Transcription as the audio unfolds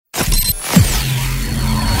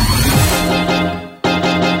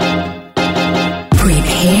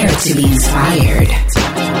to be inspired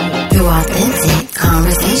through authentic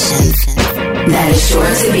conversations that is sure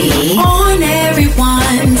to be on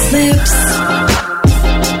everyone's lips.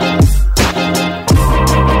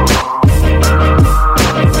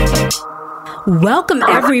 Welcome,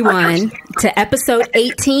 everyone, to episode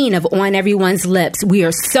 18 of On Everyone's Lips. We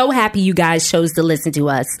are so happy you guys chose to listen to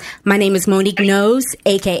us. My name is Monique Nose,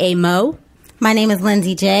 a.k.a. Mo. My name is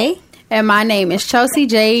Lindsay J. And my name is Chelsea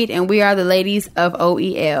Jade, and we are the ladies of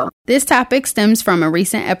OEL. This topic stems from a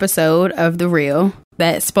recent episode of The Real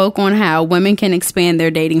that spoke on how women can expand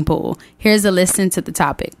their dating pool. Here's a listen to the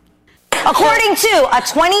topic. According to a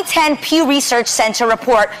 2010 Pew Research Center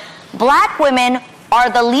report, Black women are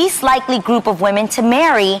the least likely group of women to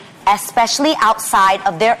marry, especially outside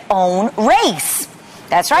of their own race.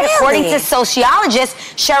 That's right. Really? According to sociologist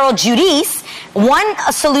Cheryl Giudice, one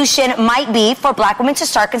solution might be for Black women to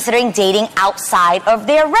start considering dating outside of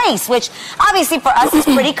their race, which obviously for us is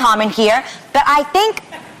pretty common here. But I think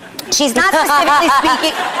she's not specifically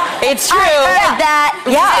speaking. It's true. I heard that.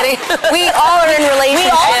 Yeah. We all are in relationships.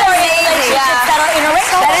 We all are in relationships that are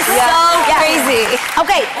interracial. That is so crazy.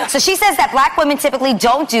 Okay, so she says that Black women typically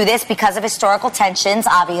don't do this because of historical tensions,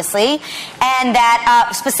 obviously, and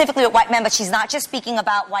that specifically with white men, but she's not just speaking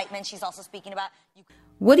about white men, she's also speaking about...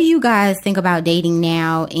 What do you guys think about dating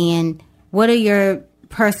now, and what are your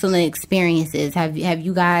personal experiences? Have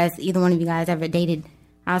you guys, either one of you guys, ever dated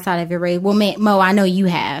outside of your race? Well, Mo, I know you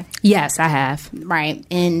have. Yes, I have. Right.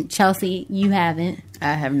 And Chelsea, you haven't.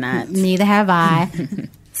 I have not. Neither have I.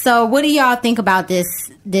 So what do y'all think about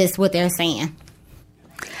this, what they're saying?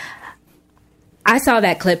 I saw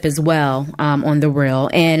that clip as well on The Real,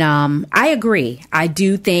 and I agree. I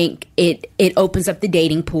do think it opens up the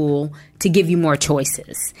dating pool to give you more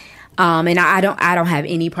choices. And I don't have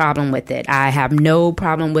any problem with it. I have no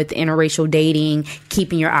problem with interracial dating,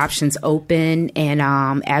 keeping your options open. And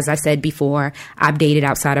as I said before, I've dated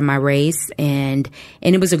outside of my race, and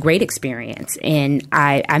it was a great experience. And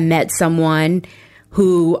I met someone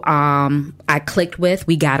who I clicked with.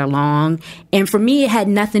 We got along. And for me, it had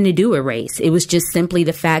nothing to do with race. It was just simply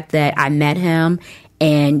the fact that I met him,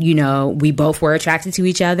 and, you know, we both were attracted to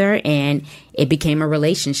each other, and it became a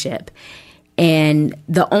relationship. And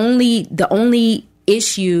the only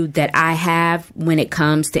issue that I have when it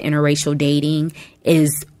comes to interracial dating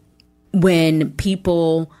is when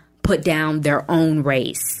people put down their own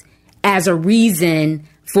race as a reason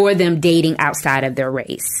for them dating outside of their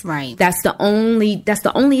race. Right. That's the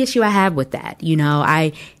only issue I have with that. You know,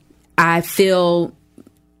 I feel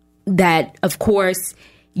that, of course,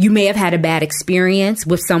 you may have had a bad experience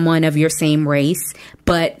with someone of your same race,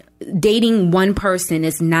 but dating one person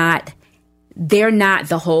is not... They're not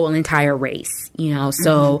the whole entire race, you know.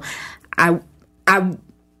 So I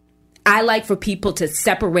like for people to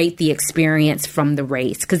separate the experience from the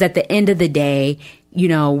race, because at the end of the day, you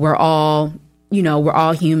know, we're all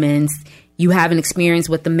humans. You have an experience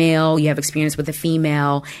with the male, you have experience with the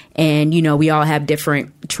female, and, you know, we all have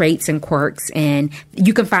different traits and quirks, and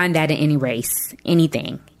you can find that in any race,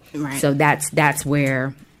 anything. Right. So that's the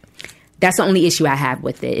only issue I have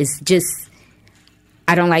with it. Is just,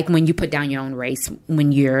 I don't like when you put down your own race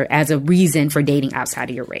when you're as a reason for dating outside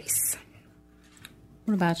of your race.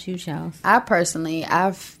 What about you, Charles? I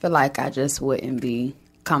feel like I just wouldn't be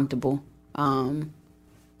comfortable. And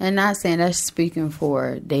not saying that's speaking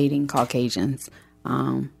for dating Caucasians.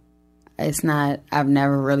 It's not, I've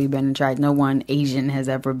never really been attracted. No one Asian has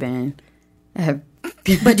ever been. But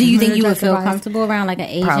do you think you would feel comfortable around like an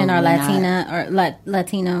Asian Probably or Latina or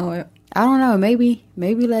Latino? Or I don't know. Maybe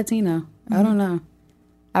Latino. Mm-hmm. I don't know.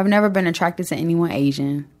 I've never been attracted to anyone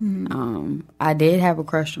Asian. Mm-hmm. I did have a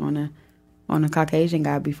crush on a Caucasian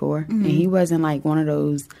guy before, mm-hmm. and he wasn't like one of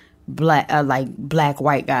those black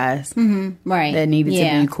white guys, mm-hmm. right? That needed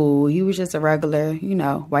to be cool. He was just a regular, you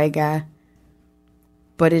know, white guy.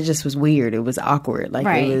 But it just was weird. It was awkward. Like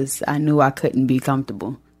right. It was. I knew I couldn't be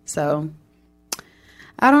comfortable. So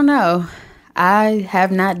I don't know. I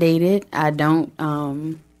have not dated. I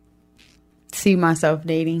don't see myself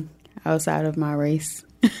dating outside of my race.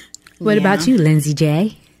 What about you, Lindsay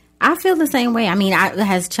J? I feel the same way. I mean,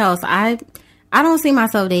 as Chelsea, I don't see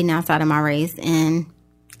myself dating outside of my race. And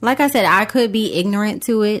like I said, I could be ignorant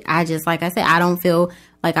to it. I just, like I said, I don't feel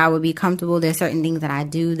like I would be comfortable. There's certain things that I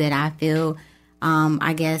do that I feel,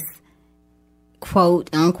 I guess, quote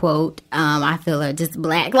unquote, I feel are just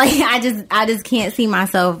black. Like I just can't see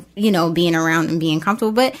myself, you know, being around and being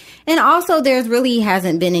comfortable. But, and also there's really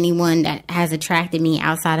hasn't been anyone that has attracted me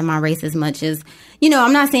outside of my race as much as, you know,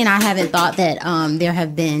 I'm not saying I haven't thought that there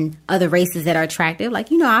have been other races that are attractive.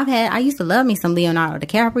 Like, you know, I used to love me some Leonardo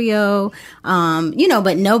DiCaprio, you know,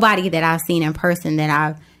 but nobody that I've seen in person that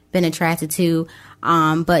I've been attracted to.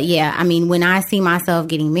 But yeah, I mean, when I see myself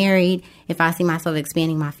getting married, if I see myself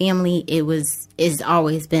expanding my family, it's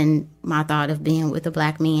always been my thought of being with a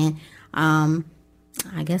black man.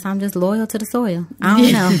 I guess I'm just loyal to the soil. I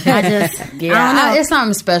don't know. I don't know. It's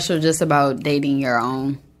something special just about dating your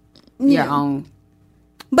own.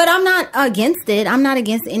 But I'm not against it. I'm not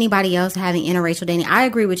against anybody else having interracial dating. I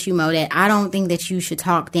agree with you, Mo, that I don't think that you should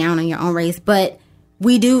talk down on your own race, but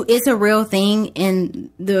we do. It's a real thing in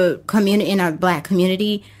the community, in our black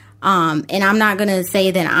community. And I'm not going to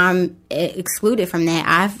say that I'm excluded from that.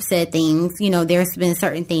 I've said things, there's been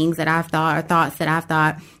certain things that I've thought or thoughts that I've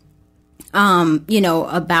thought,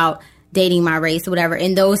 about dating my race or whatever.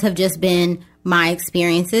 And those have just been my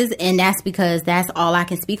experiences. And that's because that's all I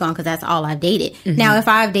can speak on, because that's all I've dated. Mm-hmm. Now, if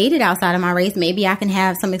I've dated outside of my race, maybe I can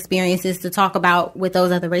have some experiences to talk about with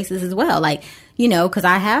those other races as well. Like, because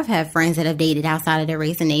I have had friends that have dated outside of their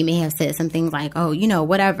race, and they may have said some things like, oh,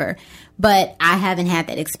 whatever. But I haven't had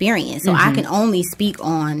that experience. So I can only speak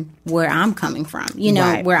on where I'm coming from,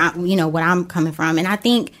 right. where what I'm coming from. And I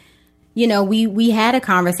think, we had a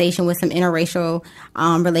conversation with some interracial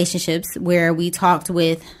relationships where we talked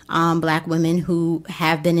with black women who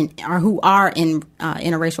have been who are in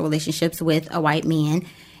interracial relationships with a white man,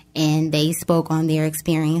 and they spoke on their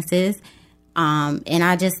experiences. And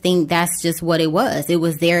I just think that's just what it was. It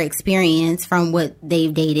was their experience from what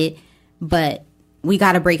they've dated, but we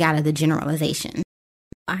got to break out of the generalization.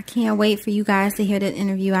 I can't wait for you guys to hear the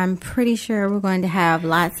interview. I'm pretty sure we're going to have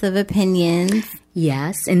lots of opinions.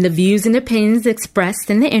 Yes, and the views and opinions expressed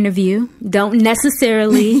in the interview don't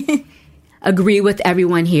necessarily agree with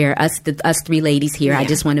everyone here, us three ladies here. Yeah. I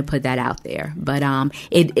just want to put that out there. But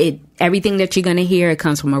everything that you're going to hear, it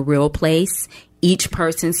comes from a real place. Each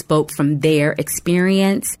person spoke from their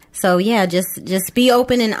experience. So yeah, just be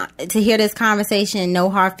open and to hear this conversation. No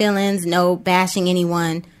hard feelings, no bashing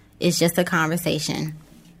anyone. It's just a conversation.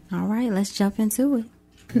 All right, let's jump into it.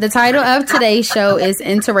 The title of today's show is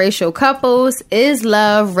Interracial Couples, Is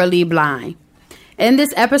Love Really Blind? In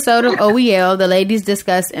this episode of OEL, the ladies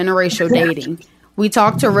discuss interracial dating. We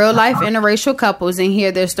talk to real-life interracial couples and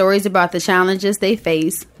hear their stories about the challenges they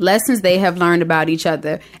face, lessons they have learned about each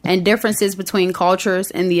other, and differences between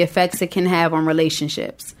cultures and the effects it can have on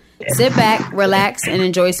relationships. Sit back, relax, and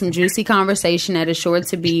enjoy some juicy conversation that is sure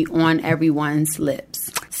to be on everyone's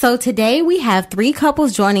lips. So today we have 3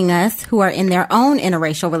 couples joining us who are in their own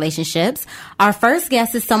interracial relationships. Our first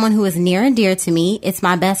guest is someone who is near and dear to me. It's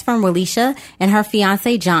my best friend, Walisha, and her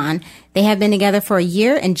fiance, John. They have been together for a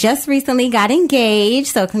year and just recently got engaged,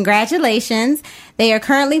 so congratulations. They are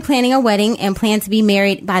currently planning a wedding and plan to be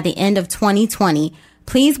married by the end of 2020.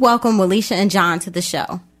 Please welcome Walisha and John to the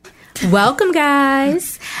show. Welcome,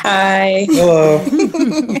 guys. Hi. Hello.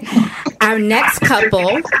 Our next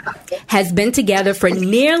couple has been together for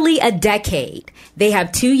nearly a decade. They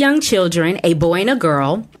have 2 young children, a boy and a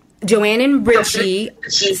girl. Joanne and Richie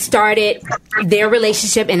started their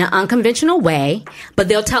relationship in an unconventional way, but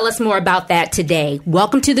they'll tell us more about that today.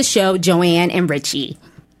 Welcome to the show, Joanne and Richie.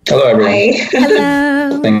 Hello, everyone. Hi.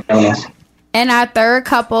 Hello. Thanks for having us. And our third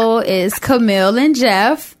couple is Camille and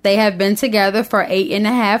Jeff. They have been together for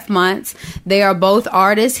 8.5 months. They are both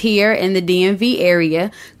artists here in the DMV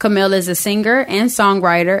area. Camille is a singer and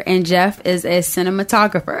songwriter, and Jeff is a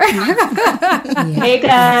cinematographer. Hey,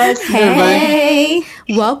 guys. Hey.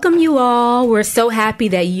 Welcome, you all. We're so happy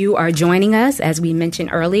that you are joining us, as we mentioned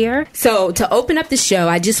earlier. So to open up the show,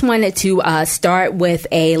 I just wanted to start with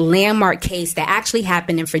a landmark case that actually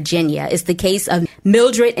happened in Virginia. It's the case of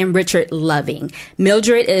Mildred and Richard Loving.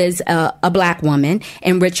 Mildred is a black woman,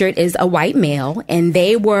 and Richard is a white male, and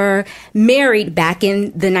they were married back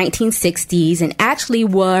in the 1960s, and actually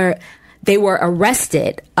they were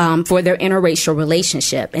arrested for their interracial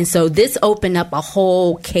relationship. And so this opened up a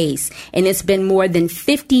whole case, and it's been more than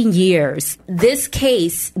 50 years. This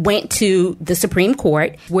case went to the Supreme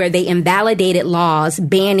Court, where they invalidated laws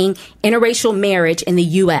banning interracial marriage in the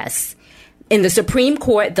U.S. In the Supreme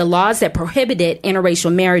Court, the laws that prohibited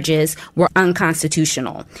interracial marriages were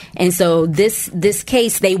unconstitutional. And so this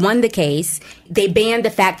case, they won the case. They banned the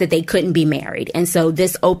fact that they couldn't be married. And so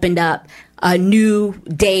this opened up a new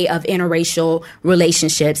day of interracial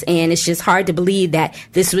relationships. And it's just hard to believe that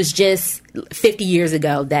this was just 50 years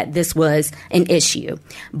ago that this was an issue.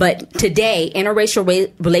 But today,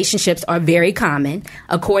 interracial relationships are very common.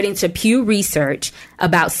 According to Pew Research,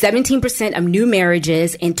 about 17% of new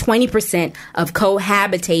marriages and 20% of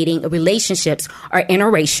cohabitating relationships are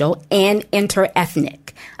interracial and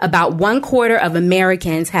interethnic. About 1/4 of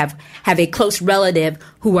Americans have a close relative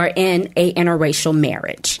who are in a interracial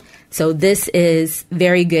marriage. So this is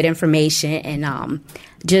very good information, and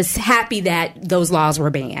just happy that those laws were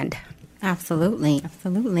banned. Absolutely.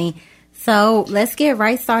 So let's get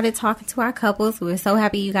right started talking to our couples. We're so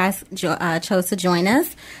happy you guys chose to join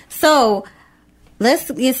us. So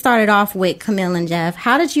let's get started off with Camille and Jeff.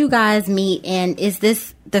 How did you guys meet, and is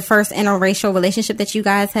this the first interracial relationship that you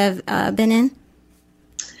guys have been in?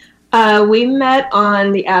 We met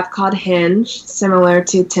on the app called Hinge, similar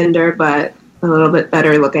to Tinder, but a little bit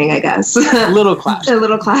better looking, I guess. A little classier. A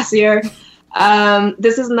little classier.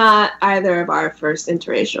 This is not either of our first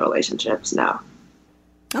interracial relationships, no.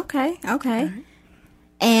 Okay.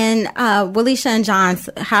 And Walisha and John,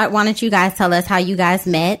 why don't you guys tell us how you guys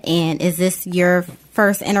met, and is this your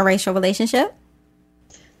first interracial relationship?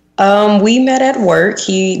 We met at work.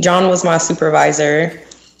 John was my supervisor,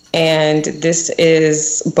 and this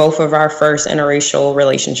is both of our first interracial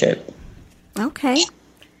relationship. Okay.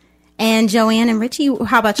 And Joanne and Richie,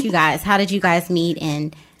 how about you guys? How did you guys meet,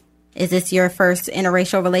 and is this your first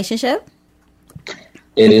interracial relationship?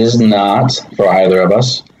 It is not for either of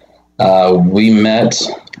us. We met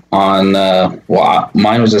on,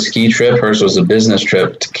 mine was a ski trip. Hers was a business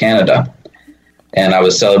trip to Canada. And I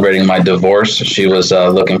was celebrating my divorce. She was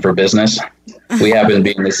looking for business. We happened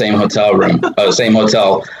to be in the same hotel room,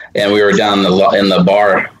 and we were down in the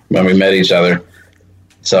bar when we met each other.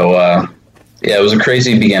 So, it was a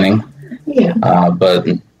crazy beginning. Yeah. But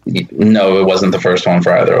no, it wasn't the first one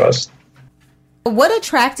for either of us. What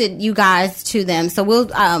attracted you guys to them? So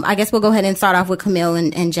I guess we'll go ahead and start off with Camille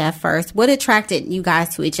and Jeff first. What attracted you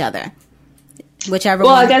guys to each other? Whichever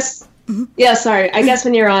one. I guess, I guess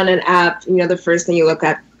when you're on an app, the first thing you look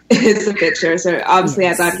at is the picture. So obviously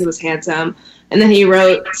I thought he was handsome. And then he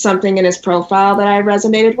wrote something in his profile that I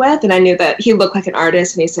resonated with. And I knew that he looked like an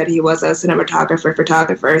artist, and he said he was a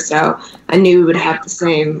photographer. So I knew we would have the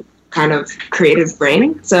same kind of creative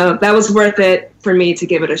brain. So that was worth it for me to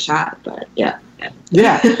give it a shot. But yeah.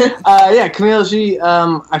 Camille, she,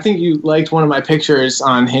 I think you liked one of my pictures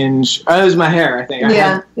on Hinge. It was my hair, I think.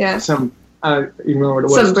 I had some, I don't even remember what it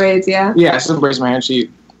was. Some braids, yeah. Yeah, some braids in my hair, and she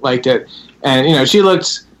liked it. And, she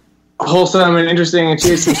looked wholesome and interesting, and she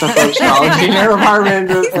had some stuff like astrology in her apartment,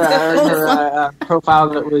 her profile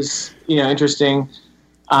that was, interesting.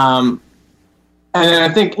 And then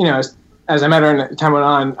I think, as I met her and time went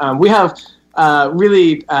on, we have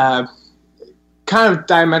really kind of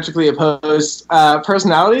diametrically opposed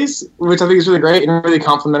personalities, which I think is really great in really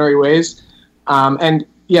complementary ways. And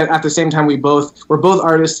yet at the same time, we're both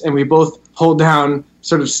artists, and we both hold down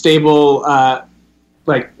sort of stable, normal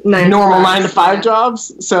 9-to-5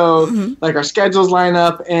 jobs. So our schedules line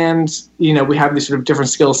up, and, we have these sort of different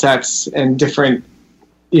skill sets and different,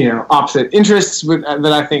 opposite interests that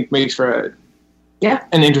I think makes for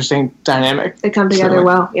an interesting dynamic. They come together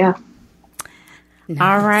well, yeah. Nice.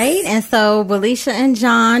 All right. And so Walisha and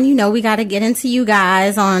John, we got to get into you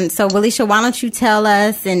guys so Walisha, why don't you tell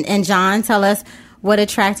us, and John, tell us what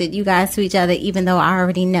attracted you guys to each other, even though I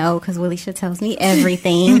already know, because Walisha tells me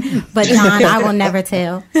everything. But John, I will never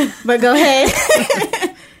tell. But go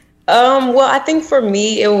ahead. Well, I think for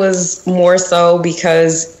me, it was more so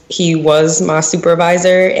because he was my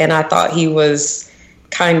supervisor, and I thought he was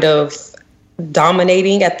kind of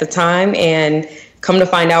dominating at the time, and come to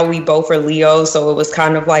find out we both are Leo, so it was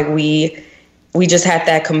kind of like we just had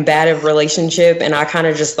that combative relationship, and I kind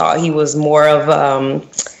of just thought he was more of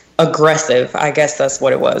aggressive. I guess that's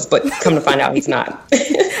what it was, but come to find out he's not.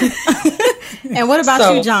 And what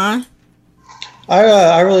about you, John?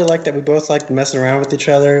 I really like that we both liked messing around with each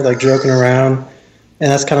other, like joking around,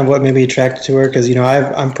 and that's kind of what made me attracted to her, because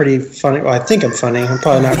I'm pretty funny. Well, I think I'm funny. I'm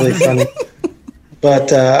probably not really funny.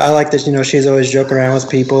 But I like that, she's always joking around with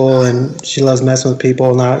people, and she loves messing with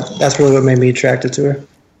people, and that's really what made me attracted to her.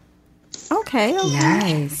 Okay.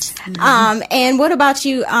 Nice. And what about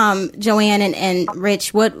you, Joanne and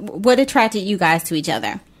Rich? What attracted you guys to each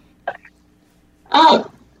other?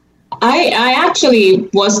 Oh, I actually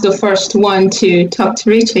was the first one to talk to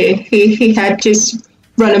Richie. He had just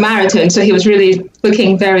run a marathon, so he was really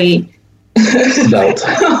looking very belt.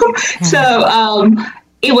 So,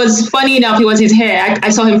 it was funny enough, it was his hair.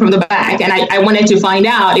 I saw him from the back, and I wanted to find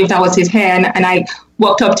out if that was his hair, and I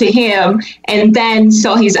walked up to him and then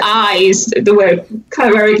saw his eyes. They were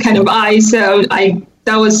kind of eyes, so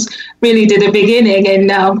that was really the beginning,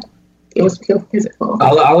 and it was physical.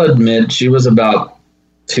 I'll admit, she was about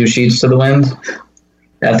 2 sheets to the wind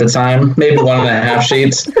at the time, maybe 1.5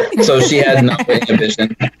 sheets, so she had no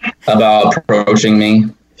inhibition about approaching me,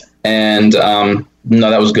 and no,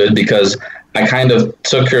 that was good, because I kind of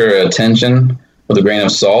took her attention with a grain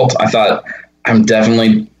of salt. I thought, I'm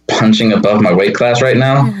definitely punching above my weight class right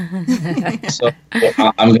now. So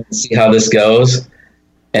I'm going to see how this goes.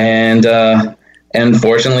 And And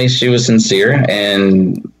fortunately, she was sincere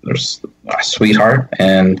and was a sweetheart,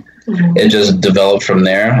 and it just developed from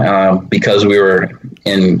there. Because we were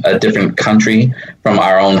in a different country from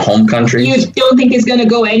our own home country. You don't think it's going to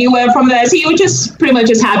go anywhere from there? So you were just pretty much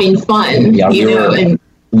just having fun, yeah, you know? And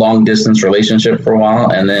long distance relationship for a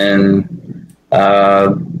while, and then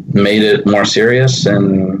made it more serious.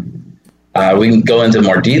 And we can go into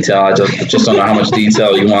more detail. I just don't know how much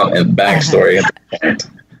detail you want in backstory.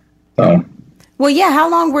 So. Well, yeah. How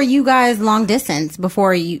long were you guys long distance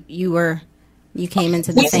before you came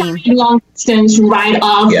into the same long distance right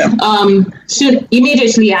off? Yeah. Soon,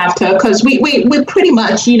 immediately after, because we pretty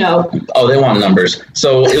much, you know. Oh, they want numbers.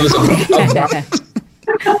 So it was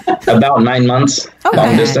about 9 months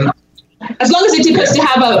long distance. As long as it took us to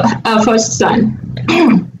have a first son.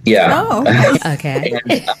 Yeah. Oh. Okay.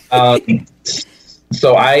 And,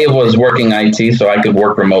 so I was working IT, so I could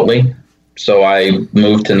work remotely. So I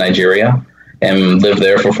moved to Nigeria and lived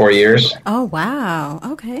there for 4 years. Oh, wow.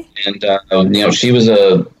 Okay. And, she was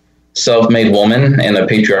a self-made woman in a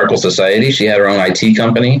patriarchal society. She had her own IT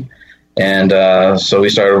company. And so we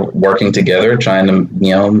started working together, trying to,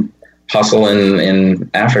 hustle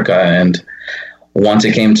in Africa. And once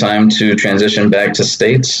it came time to transition back to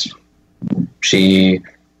States, she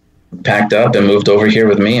packed up and moved over here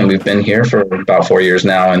with me. And we've been here for about 4 years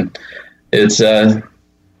now. And it's... there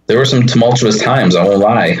were some tumultuous times, I won't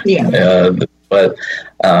lie. Yeah. But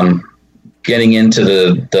getting into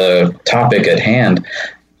the topic at hand,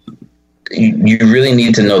 you really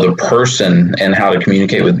need to know the person and how to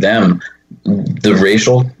communicate with them. The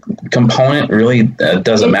racial component really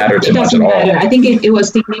doesn't matter too much at all. I think it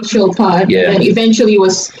was the initial part. Yeah. And eventually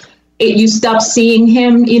you stop seeing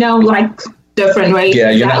him, like different race.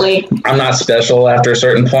 Yeah, exactly. I'm not special after a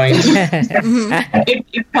certain point.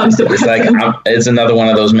 it comes to it's like it's another one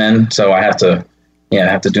of those men, so I have to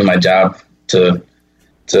do my job to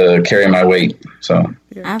carry my weight. So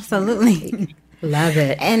absolutely. Love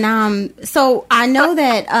it. And so I know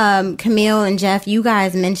that Camille and Jeff, you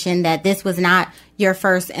guys mentioned that this was not your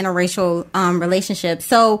first interracial relationship.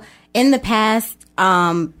 So in the past,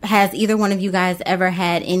 has either one of you guys ever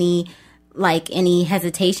had any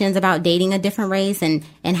hesitations about dating a different race, and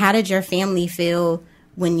how did your family feel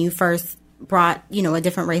when you first brought, a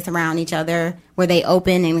different race around each other? Were they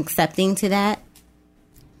open and accepting to that?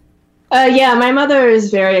 Yeah, my mother is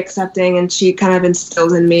very accepting, and she kind of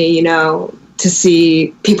instilled in me, to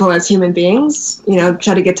see people as human beings,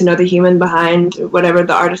 try to get to know the human behind whatever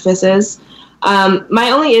the artifice is.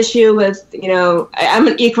 My only issue with, I'm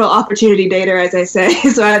an equal opportunity dater, as I say,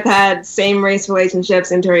 so I've had same race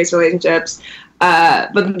relationships, interrace relationships,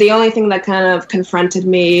 but the only thing that kind of confronted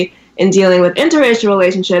me in dealing with interracial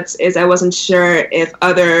relationships is I wasn't sure if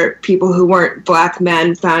other people who weren't black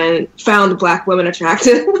men found black women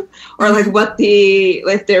attractive, or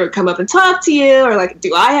if they would come up and talk to you, or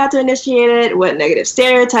do I have to initiate it? What negative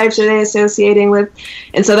stereotypes are they associating with?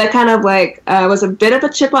 And so that kind of was a bit of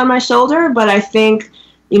a chip on my shoulder, but I think,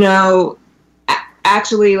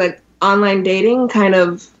 actually online dating kind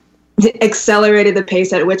of accelerated the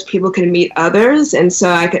pace at which people can meet others. And so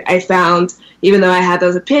I found, even though I had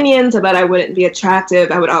those opinions about I wouldn't be attractive,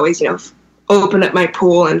 I would always, open up my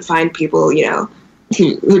pool and find people,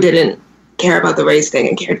 who didn't care about the race thing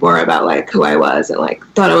and cared more about who I was and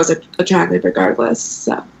thought I was attractive regardless.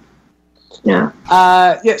 So, yeah.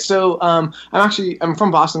 So I'm from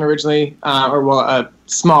Boston originally, a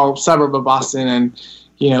small suburb of Boston, and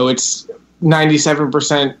it's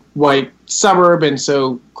 97% white suburb, and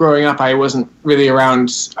so growing up I wasn't really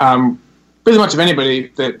around pretty much of anybody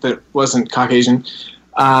that wasn't Caucasian.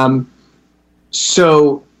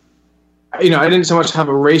 So I didn't so much have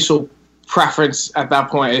a racial preference at that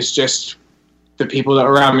point. It's just the people that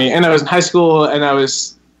were around me. And I was in high school, and I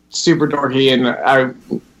was super dorky, and I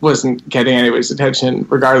wasn't getting anybody's attention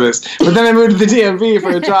regardless. But then I moved to the DMV for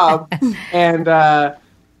a job, and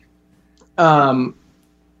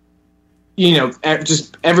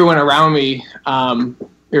just everyone around me,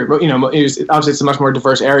 it was obviously it's a much more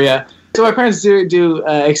diverse area. So my parents do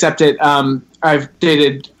accept it. I've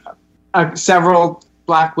dated several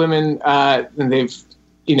black women, and they've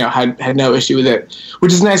had no issue with it,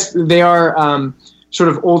 which is nice. They are sort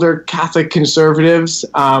of older Catholic conservatives,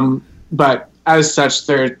 but as such,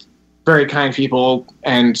 they're very kind people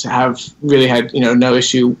and have really had no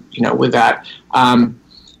issue with that.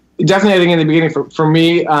 Definitely, I think in the beginning for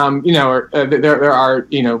me, there are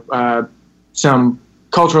some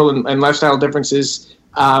cultural and lifestyle differences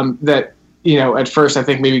that at first I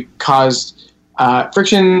think maybe caused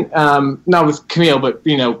friction, not with Camille, but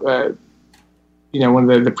one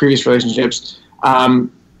of the previous relationships.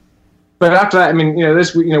 but after that, I mean,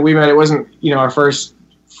 we met. It wasn't, our first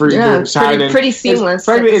pretty seamless.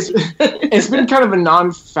 Frankly, it's been kind of a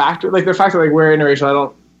non-factor. Like the fact that like we're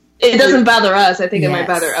interracial, it doesn't bother us. I think it might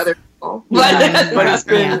bother other people. But it's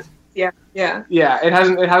been yeah. It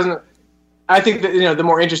hasn't. I think that the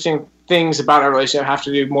more interesting things about our relationship have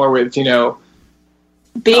to do more with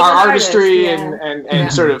being our artistry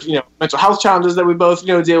and sort of mental health challenges that we both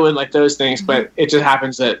deal with, like those things. But it just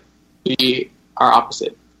happens that we are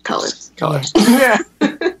opposite colors. Yeah.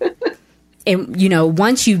 And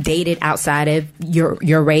once you've dated outside of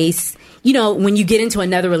your race, when you get into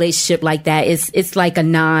another relationship like that, it's like you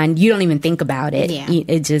don't even think about it. Yeah.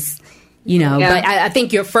 It just but I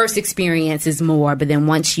think your first experience is more, but then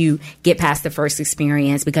once you get past the first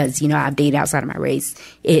experience, because I've dated outside of my race,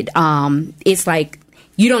 it's like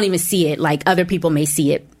you don't even see it. Like other people may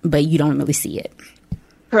see it, but you don't really see it.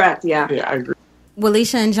 Correct. Yeah, I agree.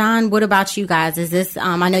 Walisha and John, what about you guys? Is this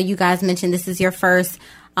I know you guys mentioned this is your first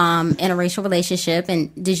interracial relationship, and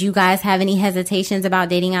did you guys have any hesitations about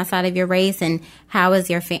dating outside of your race, and how have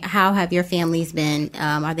your families been?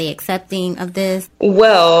 Are they accepting of this?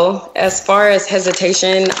 Well, as far as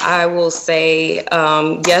hesitation, I will say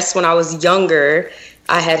yes. When I was younger,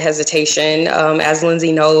 I had hesitation. As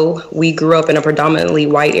Lindsay know, we grew up in a predominantly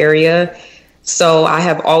white area, so I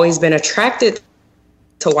have always been attracted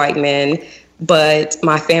to white men, but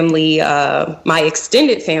my family, my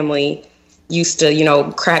extended family, used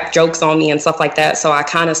to, crack jokes on me and stuff like that. So I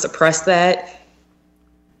kind of suppressed that.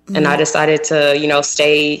 Mm-hmm. And I decided to,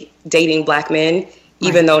 stay dating Black men,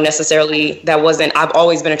 even though necessarily I've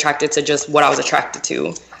always been attracted to just what I was attracted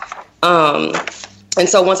to. And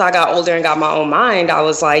so once I got older and got my own mind, I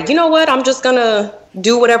was like, you know what, I'm just going to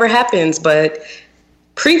do whatever happens. But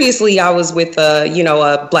previously I was with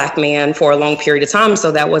a Black man for a long period of time,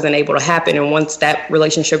 so that wasn't able to happen. And once that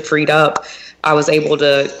relationship freed up, I was able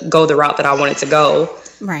to go the route that I wanted to go.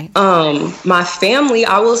 Right. My family,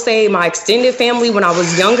 I will say my extended family, when I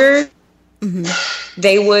was younger,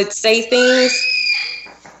 they would say things.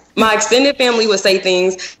 My extended family would say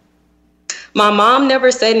things. My mom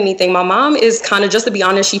never said anything. My mom is kind of, just to be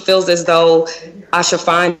honest, she feels as though I should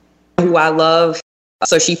find who I love.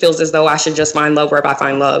 So she feels as though I should just find love wherever I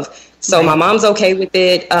find love. So my mom's okay with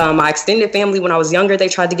it. My extended family, when I was younger, they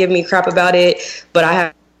tried to give me crap about it. But I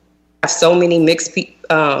have so many mixed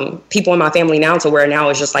people in my family now, to where now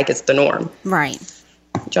it's just like it's the norm. Right.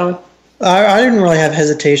 John? I didn't really have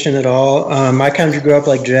hesitation at all. I kind of grew up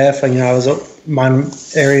like Jeff. My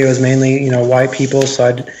area was mainly, white people.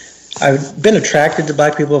 So I've been attracted to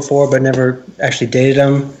Black people before, but never actually dated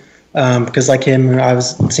them. Because like him, I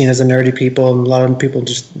was seen as a nerdy people, and a lot of people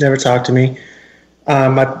just never talked to me.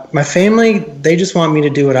 My family, they just want me to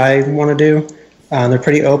do what I want to do. They're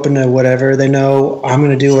pretty open to whatever. They know I'm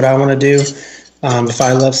going to do what I want to do. If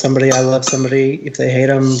I love somebody, I love somebody. If they hate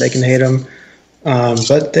them, they can hate them.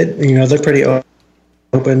 But they're pretty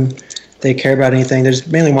open. They care about anything. They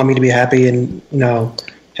just mainly want me to be happy, and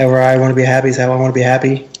however I want to be happy is how I want to be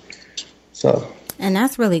happy. So. And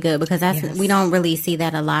that's really good, because we don't really see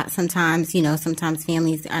that a lot. Sometimes, sometimes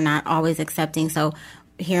families are not always accepting. So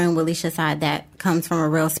hearing Walisha's side, that comes from a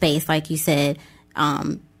real space, like you said,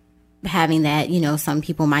 having that, some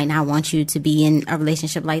people might not want you to be in a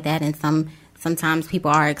relationship like that. And sometimes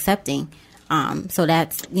people are accepting. So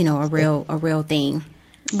that's, a real thing.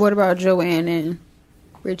 What about Joanne and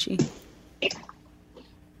Richie?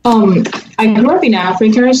 I grew up in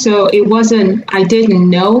Africa, so I didn't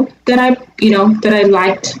know that I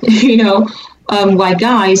liked, white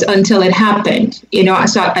guys until it happened,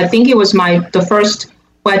 so I think it was the first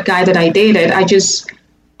white guy that I dated.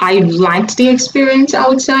 I liked the experience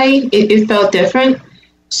outside. It felt different.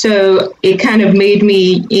 So it kind of made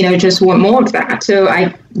me, just want more of that. So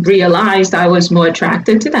I realized I was more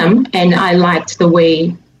attracted to them, and I liked the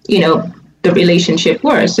way, the relationship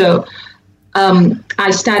was. So I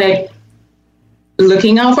started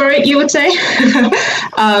looking out for it, you would say,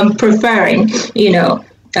 preferring,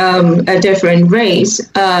 a different race.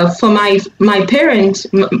 For my parents,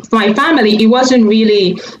 my family, it wasn't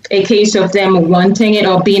really a case of them wanting it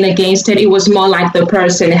or being against it. It was more like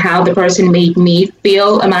how the person made me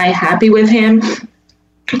feel. Am I happy with him?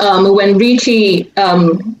 When Richie,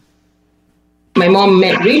 my mom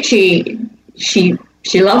met Richie, she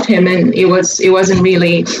loved him, and it wasn't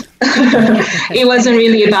really it wasn't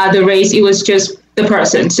really about the race. It was just the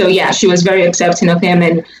person. So yeah, she was very accepting of him,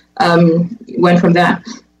 and went from there.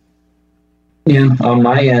 Yeah, on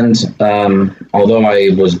my end, although I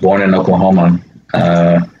was born in Oklahoma,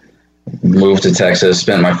 moved to Texas,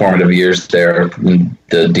 spent my formative years there in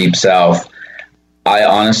the Deep South,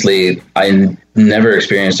 I never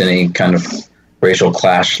experienced any kind of racial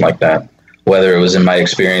clash like that. whether it was in my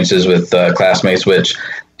experiences with classmates, which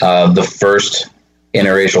the first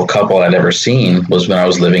interracial couple I'd ever seen was when I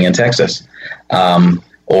was living in Texas,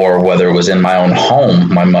 or whether it was in my own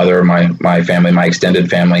home, my mother, my family, my extended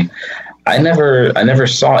family. I never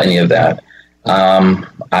saw any of that.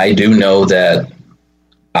 I do know that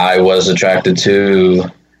I was attracted to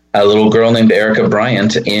a little girl named Erica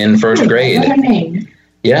Bryant in first grade.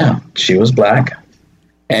 Yeah, she was Black.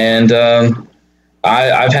 And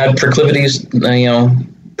I've had proclivities,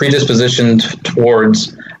 predispositioned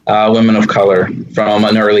towards women of color from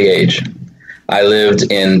an early age. I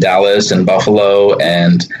lived in Dallas and Buffalo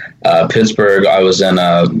and Pittsburgh. I was in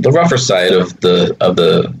the rougher side of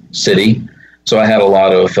the city, so I had a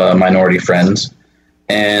lot of minority friends,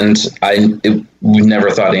 and we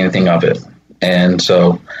never thought anything of it. And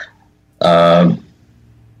so, while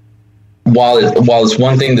it's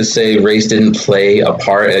one thing to say race didn't play a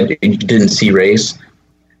part, you didn't see race,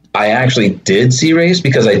 I actually did see race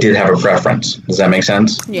because I did have a preference. Does that make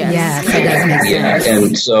sense? Yes, it does make sense.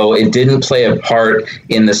 And so it didn't play a part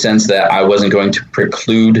in the sense that I wasn't going to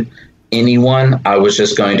preclude anyone. I was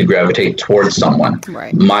just going to gravitate towards someone.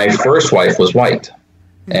 Right. My first wife was white.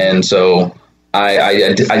 And so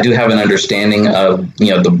I do have an understanding of,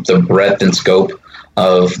 the breadth and scope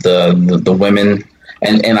of the women.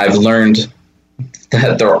 And I've learned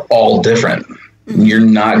that they're all different. You're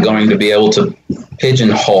not going to be able to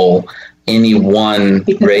pigeonhole any one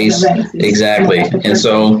race. Exactly. And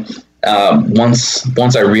so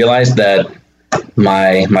once I realized that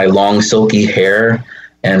my long silky hair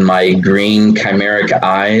and my green chimeric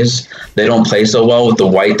eyes, they don't play so well with the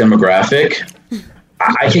white demographic,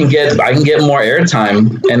 I can get more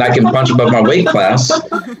airtime and I can punch above my weight class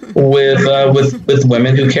with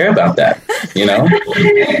women who care about that,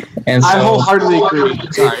 And so, I wholeheartely agree.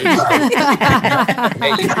 Sorry.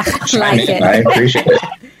 I appreciate it.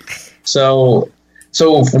 So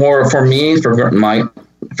for me, from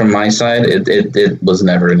my side, it was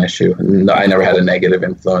never an issue. I never had a negative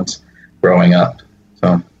influence growing up.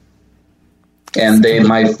 So. And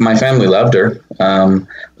my family loved her.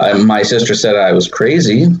 My sister said I was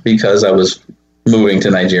crazy because I was moving to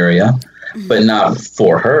Nigeria, but not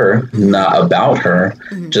for her, not about her.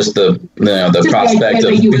 Just the prospect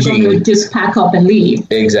of you were going to just pack up and leave.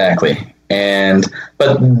 Exactly.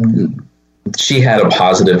 But she had a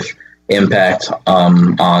positive impact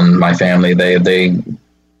on my family. They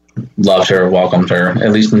loved her, welcomed her,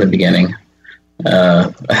 at least in the beginning.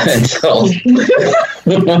 Until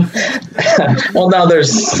well, now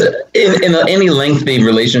there's in any lengthy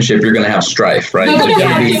relationship you're going to have strife, right? There's going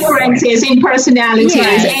to be differences in personalities,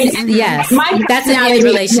 and my that's in any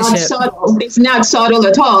relationship. It's not subtle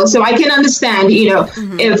at all. So I can understand,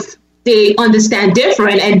 if they understand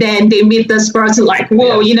different and then they meet this person like,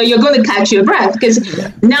 whoa, you're going to catch your breath because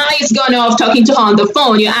now it's gone off talking to her on the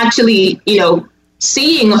phone. You're actually,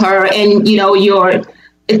 seeing her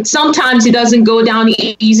and sometimes it doesn't go down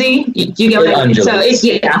easy. You get it. So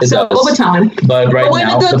it's over time. But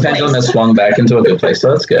now the pendulum has swung back into a good place,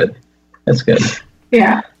 so that's good. That's good.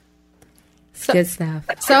 Yeah. Good stuff.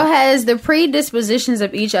 So has the predispositions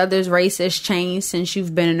of each other's races changed since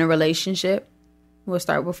you've been in a relationship? We'll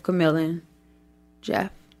start with Camilla and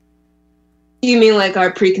Jeff. You mean like our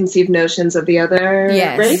preconceived notions of the other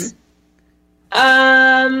race?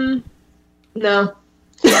 No.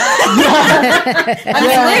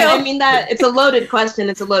 I mean that it's a loaded question.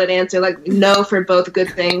 It's a loaded answer. Like no for both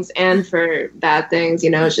good things and for bad things.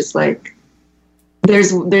 It's just like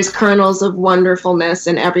there's kernels of wonderfulness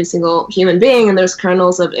in every single human being, and there's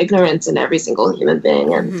kernels of ignorance in every single human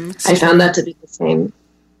being. And I found that to be the same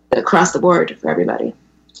across the board for everybody.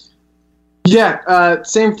 Yeah.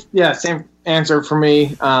 Same answer for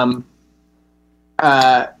me.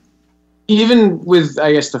 Even with,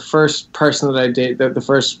 I guess, the first person that I dated, the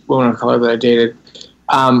first woman of color that I dated,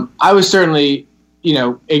 I was certainly,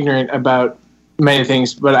 ignorant about many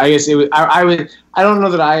things. But I guess I don't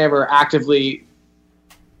know that I ever actively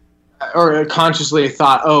or consciously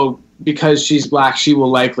thought, oh, because she's Black, she will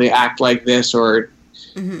likely act like this or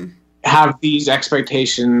have these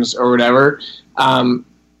expectations or whatever.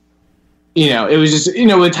 It was just,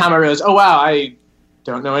 with time I realized, oh wow, I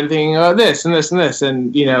don't know anything about this and this and this.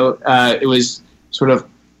 And, it was sort of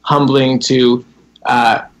humbling to,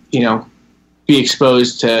 be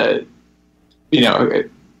exposed to, a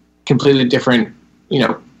completely different,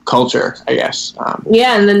 culture, I guess.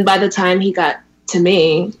 And then by the time he got to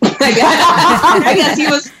me, I guess he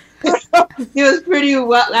was he was pretty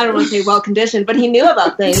well. I don't want to say well conditioned, but he knew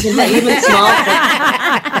about things. And even small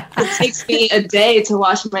things. It takes me a day to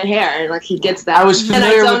wash my hair, and like he gets that. I was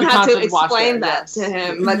familiar and I don't with the have to concept of wash explain hair, that yes. to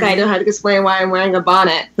him. Like I don't have to explain why I'm wearing a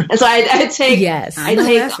bonnet, and so I take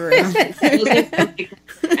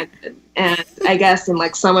and I guess in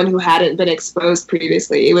like someone who hadn't been exposed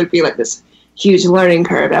previously, it would be like this huge learning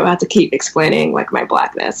curve. I would have to keep explaining like my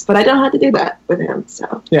blackness, but I don't have to do that with him.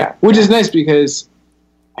 So yeah, which is nice because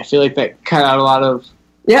I feel like that cut out a lot of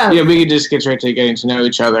we could just get straight to getting to know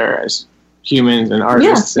each other as humans and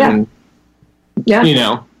artists and you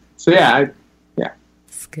know. So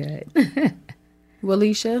it's good.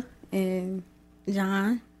 Walisha and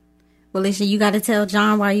John. Walisha, you got to tell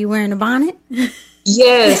John why you wearing a bonnet.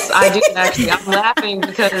 Yes, I do actually. I'm laughing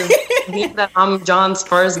because being that I'm John's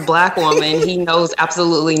first black woman, he knows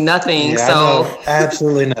absolutely nothing. Yeah, so I know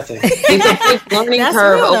absolutely nothing. It's a big learning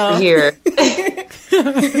curve over here.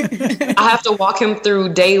 I have to walk him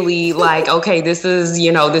through daily, like, okay, this is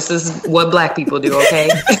what black people do,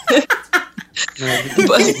 okay?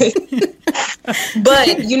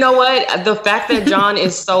 But you know what? The fact that John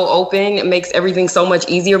is so open makes everything so much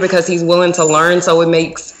easier because he's willing to learn. So it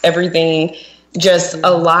makes everything just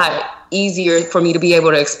a lot easier for me to be able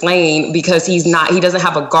to explain because he doesn't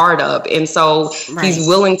have a guard up. And so he's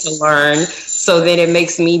willing to learn. So then it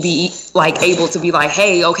makes me be like able to be like,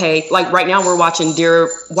 hey, okay, like right now we're watching Dear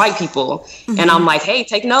White People. And I'm like, hey,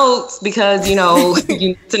 take notes because, you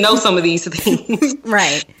need to know some of these things.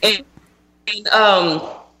 Right.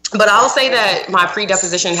 But I'll say that my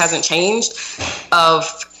predisposition hasn't changed of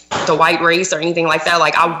the white race or anything like that.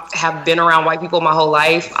 Like I have been around white people my whole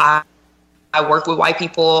life. I work with white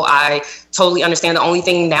people. I totally understand. The only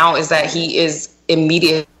thing now is that he is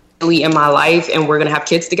immediately in my life and we're going to have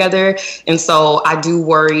kids together. And so I do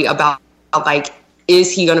worry about like,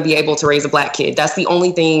 is he going to be able to raise a black kid? That's the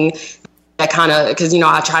only thing that kind of, because,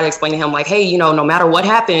 I try to explain to him like, hey, no matter what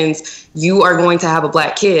happens, you are going to have a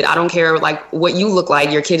black kid. I don't care like what you look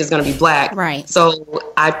like, your kid is going to be black. Right. So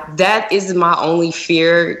that is my only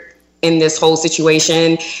fear in this whole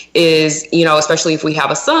situation is, especially if we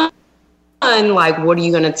have a son, like, what are you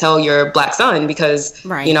going to tell your black son? Because,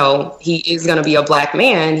 he is going to be a black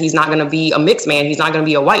man. He's not going to be a mixed man. He's not going to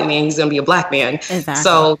be a white man. He's going to be a black man. Exactly.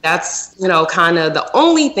 So that's, kind of the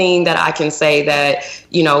only thing that I can say that,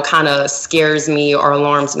 kind of scares me or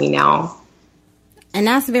alarms me now. And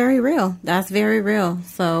that's very real. That's very real.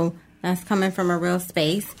 So that's coming from a real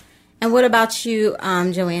space. And what about you,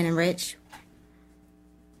 Joanne and Rich?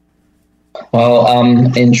 Well,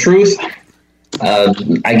 in truth,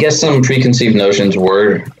 I guess some preconceived notions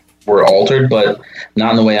were altered, but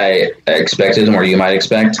not in the way I expected or you might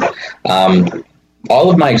expect. All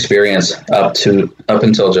of my experience up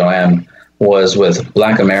until Joanne was with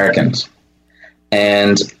Black Americans.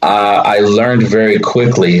 And I learned very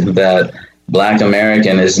quickly that Black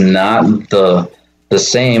American is not the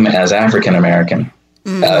same as African American.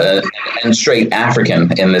 And straight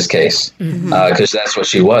African in this case, because that's what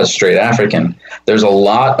she was, straight African. There's a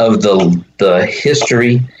lot of the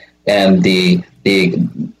history and the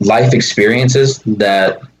life experiences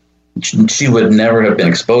that she would never have been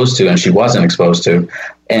exposed to, and she wasn't exposed to.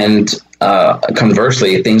 And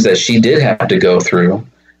conversely, things that she did have to go through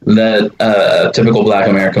that a typical Black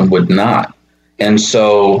American would not. And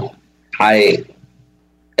so I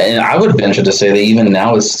would venture to say that even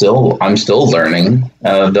now I'm still learning.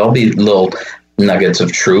 There'll be little nuggets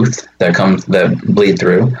of truth that bleed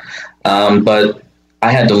through. But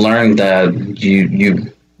I had to learn that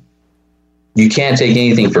you can't take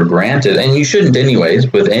anything for granted, and you shouldn't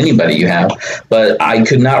anyways with anybody you have. But I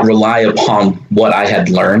could not rely upon what I had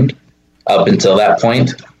learned up until that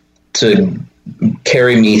point to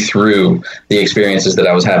carry me through the experiences that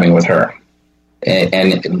I was having with her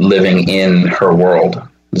and living in her world.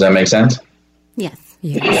 Does that make sense? Yes.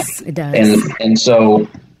 Yes, it does. And so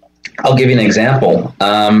I'll give you an example.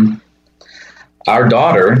 Our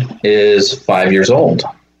daughter is 5 years old,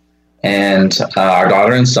 and our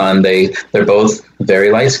daughter and son, they're both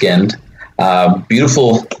very light-skinned,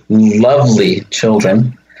 beautiful, lovely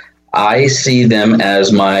children. I see them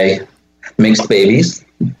as my mixed babies,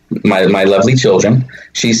 my lovely children.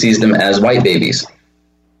 She sees them as white babies.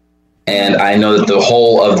 And I know that the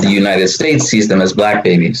whole of the United States sees them as black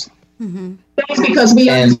babies. Mm-hmm. That's because we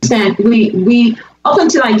understand. We up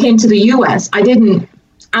until I came to the U.S.,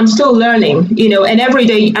 I'm still learning, and every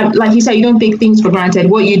day, like you said, you don't take things for granted.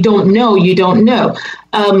 What you don't know, you don't know.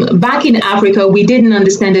 Back in Africa, we didn't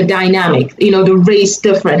understand the dynamic, the race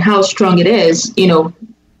different, how strong it is,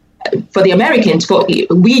 for the Americans.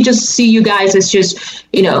 We just see you guys as just,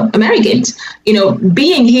 Americans.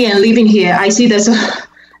 Being here and living here, I see there's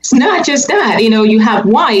it's not just that. You have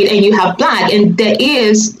white and you have black, and there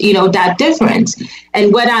is, that difference.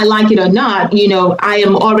 And whether I like it or not, I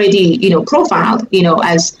am already, profiled,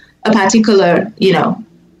 as a particular,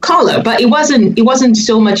 color. But it wasn't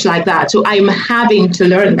so much like that. So I'm having to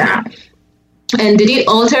learn that. And did it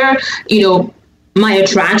alter, my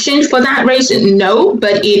attraction for that race? No,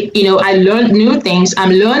 but I learned new things.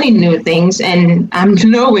 I'm learning new things, and I'm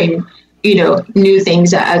knowing, new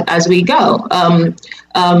things as we go.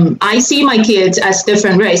 I see my kids as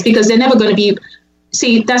different race because they're never going to be.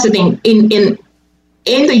 See, that's the thing.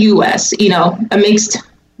 In the U.S., a mixed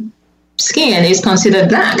skin is considered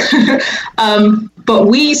black, but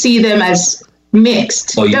we see them as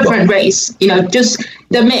mixed, different race. Just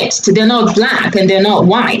they're mixed. They're not black and they're not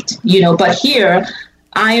white. But here,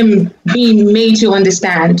 I am being made to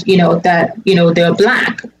understand. That they're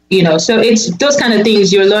black. So it's those kind of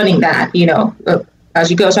things you're learning that,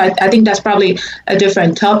 as you go. So I think that's probably a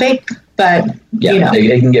different topic, but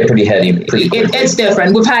it can get pretty heady pretty quickly. It's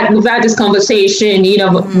different. We've had this conversation,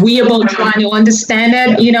 we are both trying to understand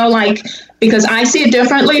it, because I see it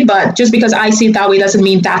differently, but just because I see it that way doesn't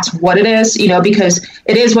mean that's what it is, because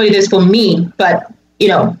it is what it is for me. But,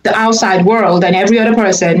 the outside world and every other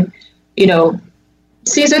person,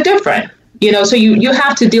 sees it different. So you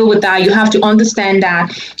have to deal with that. You have to understand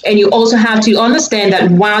that. And you also have to understand that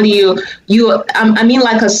while I'm in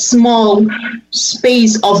like a small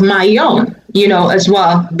space of my own, as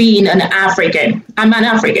well, being an African. I'm an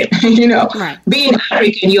African, right. Being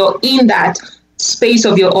African, you're in that space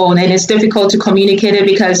of your own, and it's difficult to communicate it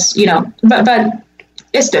because, but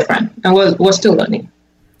it's different, and we're still learning.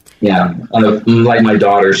 Yeah. Like my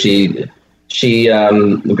daughter, she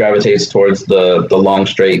gravitates towards the long,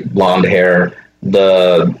 straight blonde hair,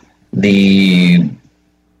 the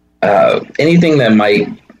anything that might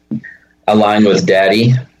align with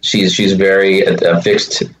daddy. She's very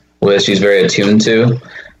fixed with. She's very attuned to,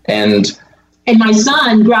 and my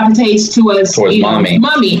son gravitates towards mommy.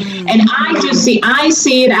 And I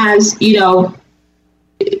see it as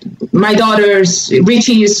my daughter's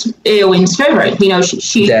Richie's Eowyn's favorite.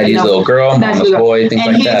 She daddy's little girl, mama's boy, things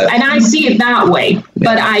like that. And I see it that way,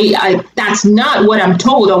 but I that's not what I'm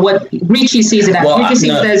told or what Richie sees it as. Richie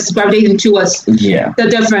sees it as gravitating towards the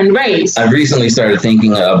different race. I've recently started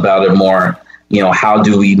thinking about it more. How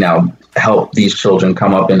do we now help these children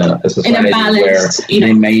come up in a society where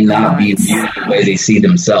they may not be viewed the way they see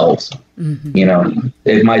themselves? Mm-hmm.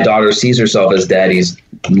 If my daughter sees herself as daddy's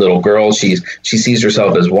little girl, she sees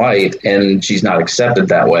herself as white, and she's not accepted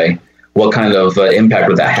that way. What kind of impact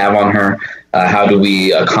would that have on her? How do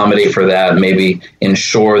we accommodate for that? Maybe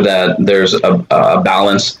ensure that there's a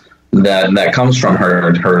balance that comes from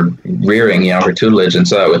her rearing, her tutelage, and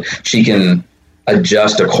so she can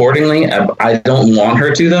adjust accordingly. I don't want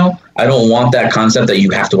her to, though. I don't want that concept that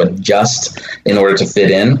you have to adjust in order to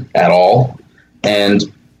fit in at all. And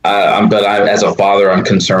as a father, I'm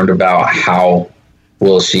concerned about how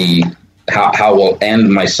will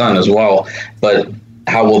and my son as well, but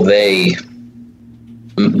how will they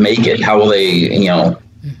make it? How will they,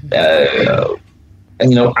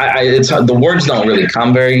 it's the words don't really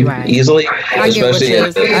come very easily, especially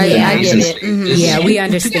I get it. Mm-hmm. Yeah, we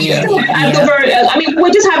understand.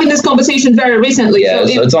 We're just having this conversation very recently. Yeah,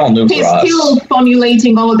 so it's all new for us. He's still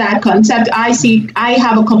formulating all that concept. I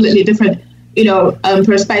have a completely different,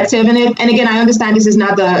 perspective in it. And again, I understand this is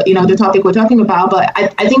not the topic we're talking about, but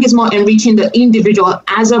I think it's more enriching the individual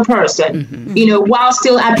as a person, while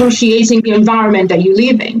still appreciating the environment that you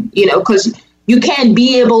live in, because you can't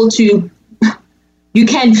be able to. You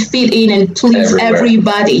can't fit in and please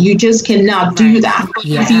everybody. You just cannot do that.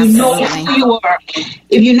 Yeah, if you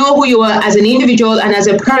know who you are as an individual and as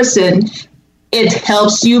a person, it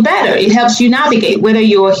helps you better. It helps you navigate, whether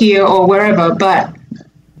you're here or wherever. But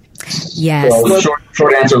yes, well,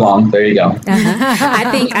 short answer, long. There you go.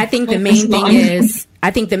 I think the main thing is.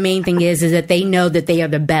 I think the main thing is that they know that they are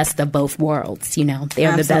the best of both worlds. They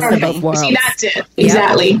are the best of both worlds. See, that's it.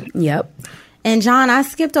 Exactly. Yep. And John, I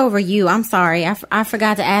skipped over you. I'm sorry. I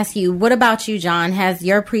forgot to ask you. What about you, John? Has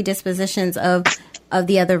your predispositions of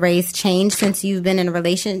the other race changed since you've been in an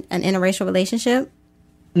interracial relationship?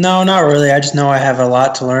 No, not really. I just know I have a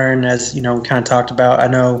lot to learn, as we kind of talked about. I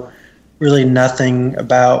know really nothing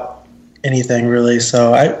about anything really,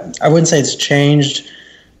 so I wouldn't say it's changed.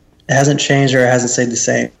 It hasn't changed, or it hasn't stayed the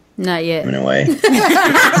same. Not yet. In a way.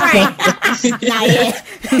 Not yet.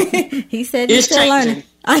 He said he's still learning.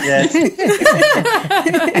 Yes.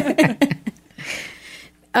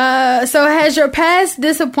 So has your past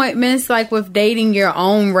disappointments, like with dating your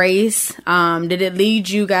own race, did it lead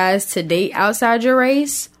you guys to date outside your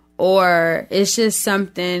race? or it's just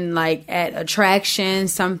something like at attraction,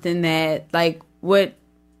 something that like, what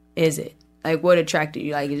is it? Like, what attracted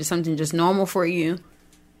you? Like, is it something just normal for you?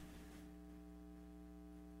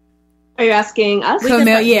 Are you asking us?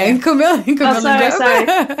 Camille, yeah. Camille. Oh, sorry.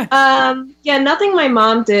 Yeah, nothing my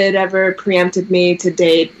mom did ever preempted me to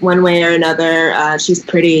date one way or another. She's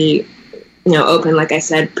pretty, open, like I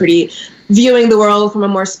said, pretty viewing the world from a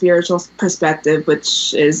more spiritual perspective,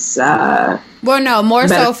 which is... more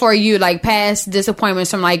so for you, like past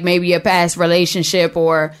disappointments from like maybe a past relationship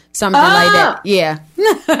or something like that. Yeah.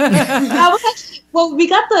 Well, we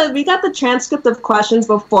got the transcript of questions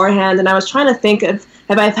beforehand, and I was trying to think of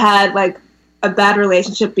if I've had like a bad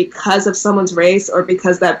relationship because of someone's race or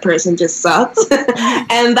because that person just sucked.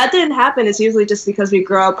 And that didn't happen. It's usually just because we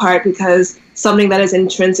grow apart because something that is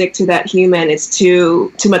intrinsic to that human is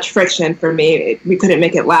too much friction for me. We couldn't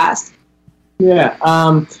make it last. Yeah.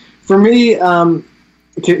 For me, I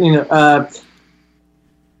kind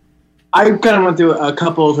of went through a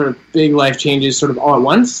couple sort of big life changes sort of all at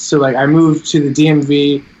once. So like I moved to the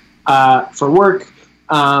DMV for work,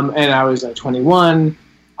 and I was 21.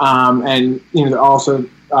 And also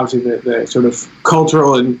obviously the sort of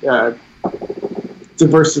cultural and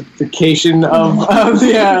diversification of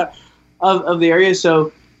the area.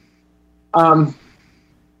 So I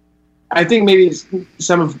think maybe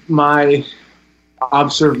some of my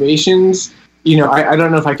observations, I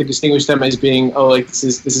don't know if I could distinguish them as being, this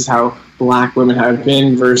is how Black women have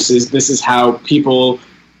been versus this is how people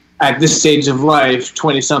at this stage of life,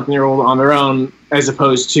 20-something-year-old on their own, as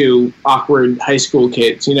opposed to awkward high school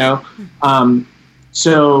kids, So I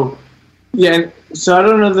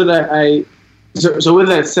don't know that so with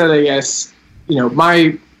that said, I guess,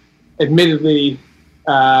 my admittedly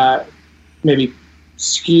maybe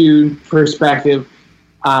skewed perspective,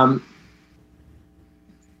 I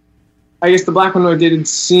guess the Black women did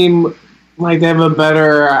seem like they have a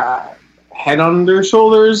better head on their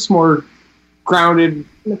shoulders, more grounded,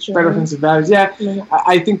 better sense of values. Yeah,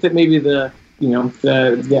 I think that maybe the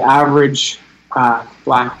average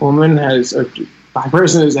Black woman or Black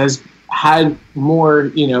person has had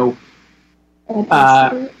more, face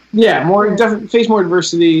more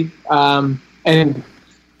adversity, and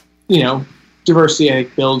diversity I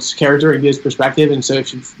think builds character and gives perspective, and so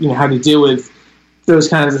if you've had to deal with those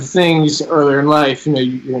kinds of things earlier in life, you're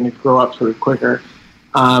going to grow up sort of quicker.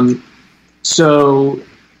 So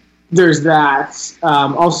there's that.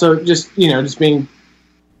 Also, just being,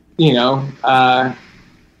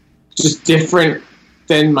 just different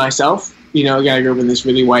than myself. Again, I grew up in this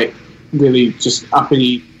really white, really just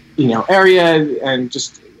uppity, area, and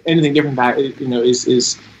just anything different that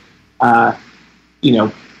is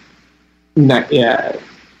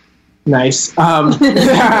nice.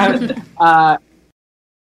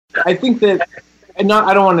 I think that, I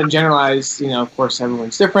don't want to generalize. Of course,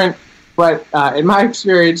 everyone's different, but in my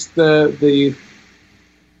experience, the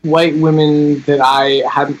white women that I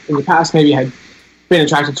had in the past maybe had been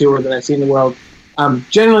attracted to or that I've seen in the world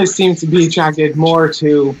generally seem to be attracted more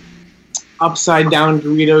to upside down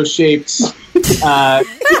Dorito shaped, Chris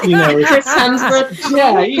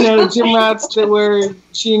Hemsworth. Gym rats that wear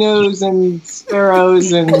chinos and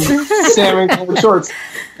sparrows and salmon colored shorts,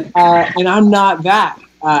 and I'm not that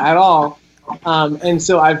at all. And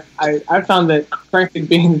so I've found that, frankly,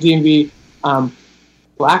 being in the DMV,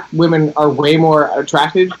 Black women are way more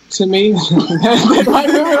attracted to me than white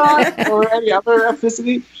women are, or any other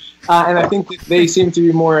ethnicity. And I think that they seem to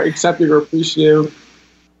be more accepting or appreciative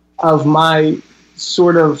of my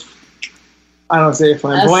sort of, I don't say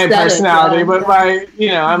flamboyant personality, but my,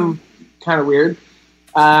 I'm kind of weird.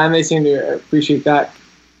 And they seem to appreciate that.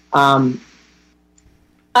 And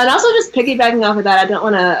also just piggybacking off of that, I don't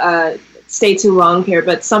want to stay too long here,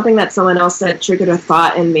 but something that someone else said triggered a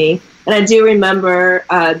thought in me. And I do remember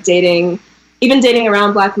dating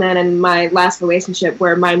around Black men in my last relationship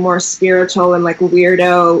where my more spiritual and like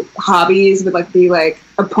weirdo hobbies would be a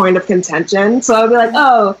point of contention. So I would be like,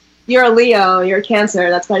 oh, you're a Leo, you're a Cancer,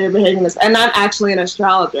 that's why you're behaving this. And I'm actually an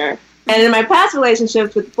astrologer. And in my past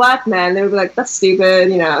relationships with Black men, they would be like, that's stupid,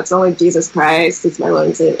 it's only Jesus Christ, it's my Lord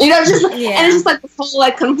and Savior. And it's just this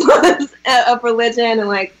whole confluence of religion and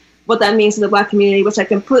what that means to the Black community, which I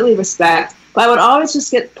completely respect. But I would always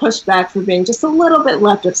just get pushed back for being just a little bit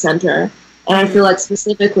left of center. And I feel like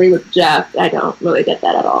specifically with Jeff, I don't really get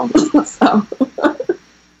that at all.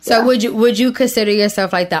 So would you consider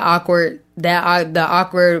yourself like the awkward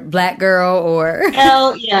Black girl, or?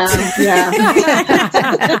 Hell yeah.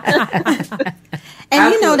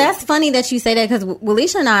 And know, that's funny that you say that, because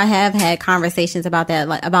Walisha and I have had conversations about that,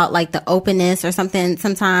 like about like the openness or something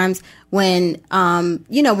sometimes when,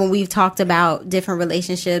 when we've talked about different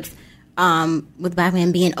relationships with Black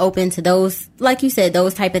men being open to those, like you said,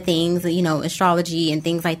 those type of things, astrology and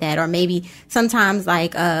things like that, or maybe sometimes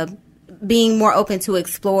like being more open to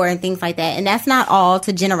explore and things like that. And that's not all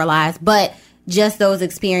to generalize, but just those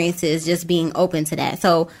experiences, just being open to that.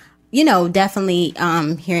 So, definitely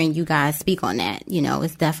hearing you guys speak on that,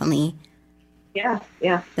 it's definitely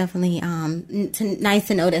definitely nice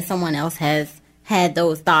to know that someone else has had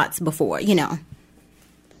those thoughts before.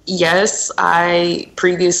 Yes, I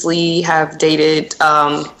previously have dated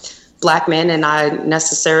Black men, and I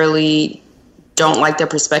necessarily don't like their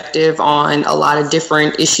perspective on a lot of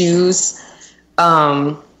different issues.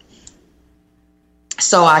 So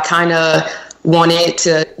I kind of wanted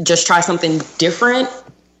to just try something different,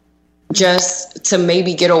 just to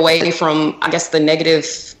maybe get away from, I guess, the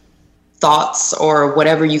negative thoughts or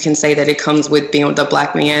whatever you can say that it comes with being with a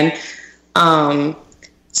Black man.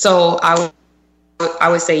 So I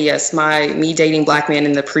would say yes, me dating Black men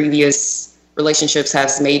in the previous relationships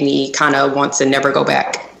has made me kind of want to never go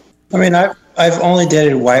back. I mean, I've only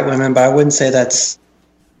dated white women, but I wouldn't say that's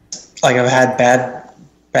like I've had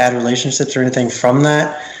bad relationships or anything from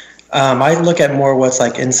that. I look at more what's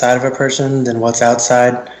like inside of a person than what's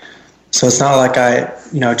outside. So it's not like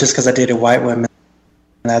just because I dated white women,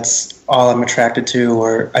 that's all I'm attracted to,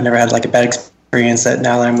 or I never had like a bad experience that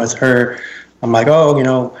now that I'm with her, I'm like,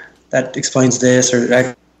 oh, that explains this or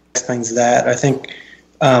that explains that. I think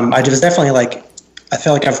I just definitely I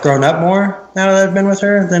feel like I've grown up more now that I've been with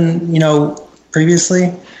her than,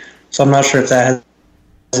 previously. So I'm not sure if that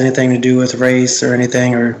has anything to do with race or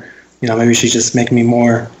anything, or, maybe she's just making me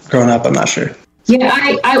more grown up. I'm not sure. Yeah,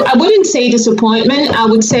 I wouldn't say disappointment. I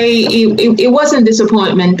would say it wasn't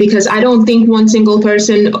disappointment, because I don't think one single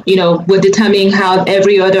person, would determine how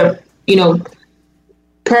every other,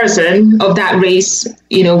 person of that race,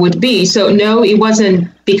 would be. So no, it wasn't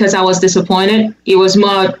because I was disappointed. It was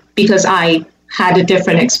more because I had a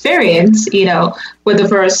different experience, with the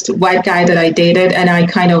first white guy that I dated, and I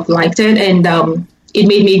kind of liked it, and it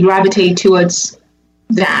made me gravitate towards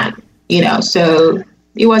that, so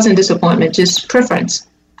it wasn't disappointment, just preference,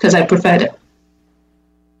 because I preferred it.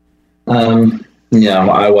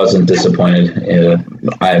 I wasn't disappointed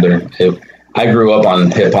either. I grew up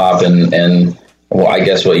on hip hop and I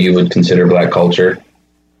guess what you would consider Black culture,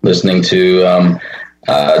 listening to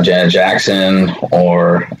Janet Jackson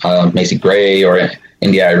or Macy Gray or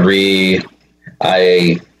India.Arie.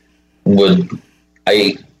 I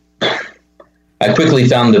quickly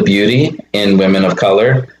found the beauty in women of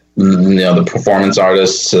color. The performance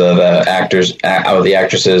artists, the actors, the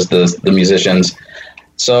actresses, the musicians.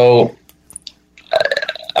 So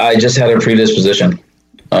I just had a predisposition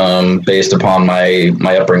based upon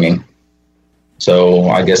my upbringing. So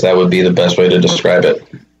I guess that would be the best way to describe it.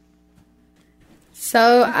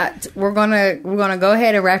 So we're gonna go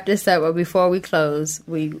ahead and wrap this up. But before we close,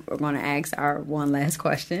 we are gonna ask our one last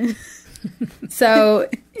question. So,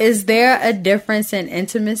 is there a difference in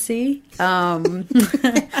intimacy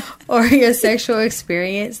or your sexual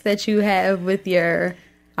experience that you have with your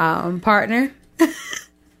partner?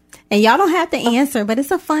 And y'all don't have to answer, but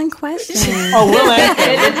it's a fun question. We'll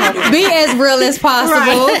answer. Be as real as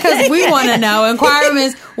possible, because we want to know.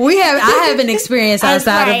 Inquirements, I have an experience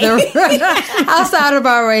outside of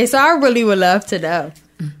our race, so I really would love to know.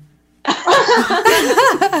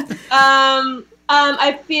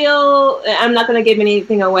 I feel, I'm not going to give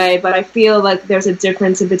anything away, but I feel like there's a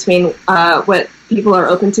difference in between what people are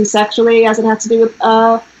open to sexually as it has to do with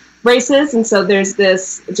races. And so there's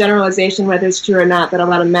this generalization, whether it's true or not, that a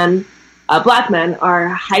lot of men, Black men, are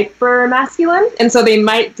hyper masculine. And so they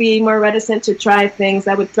might be more reticent to try things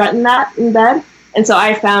that would threaten that in bed. And so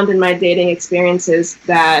I found in my dating experiences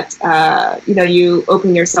that, you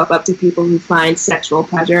open yourself up to people who find sexual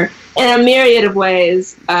pleasure in a myriad of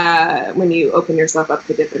ways when you open yourself up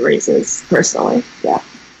to different races, personally. Yeah.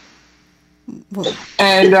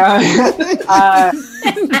 And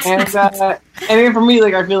then for me,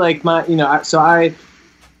 I feel like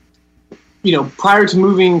prior to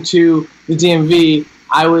moving to the DMV,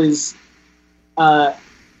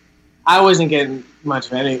 I wasn't getting much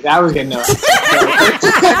of anything. I was getting no.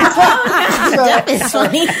 That is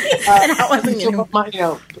funny. And I wasn't getting.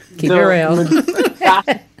 Keep it real. The vast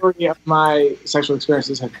majority of my sexual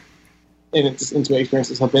experiences intimate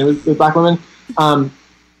experiences have been with Black women.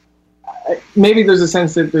 Maybe there's a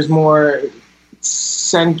sense that there's more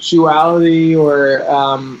sensuality, or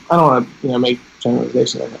I don't want to make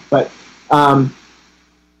generalizations like that, but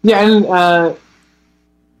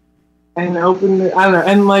and open it. I don't know,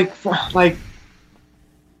 and like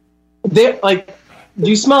they like.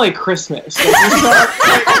 You smell like Christmas. Like, you smell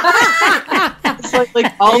it's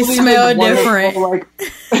like all they these smell like, different. Like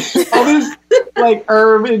all these like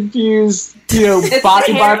herb infused,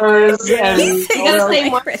 body butters and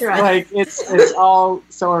oil. Like it's all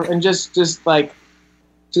so and just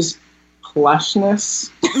plushness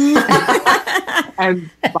and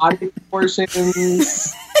body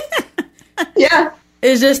proportions. Yeah.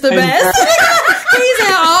 It's just the best. He's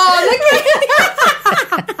at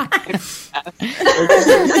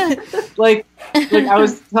like I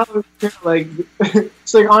was telling like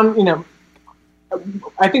it's like on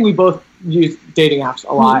I think we both use dating apps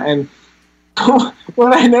a lot, and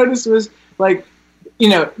what I noticed was like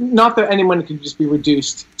not that anyone could just be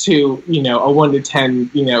reduced to a 1 to 10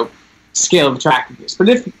 scale of attractiveness, but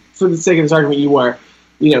if for the sake of this argument you were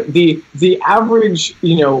the average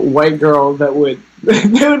white girl that would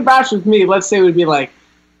match with me, let's say, would be like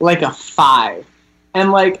a 5,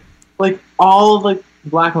 and like all of like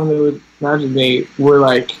black women that would match with me were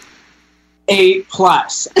like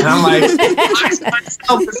 8+, and I'm like I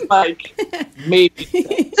myself is like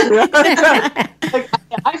maybe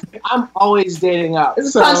I'm always dating up.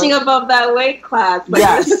 It's punching above that weight class.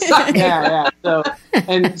 Yes. yeah. So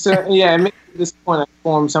maybe at this point I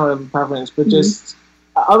formed some of the preference, but just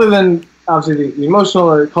other than obviously the emotional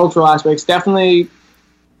or cultural aspects, definitely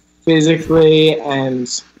physically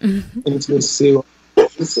and intimacy.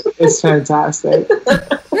 It's fantastic.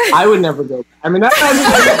 I would never go back. I mean, I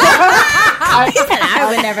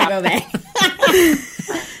would never go back.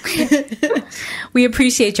 We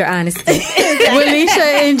appreciate your honesty.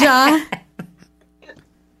 Walisha and John.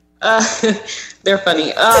 They're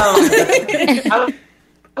funny. I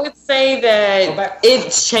would say that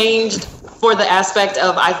it changed for the aspect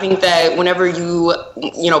of, I think that whenever you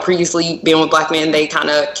previously being with black men, they kind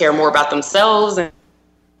of care more about themselves.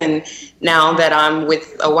 And now that I'm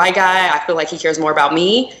with a white guy, I feel like he cares more about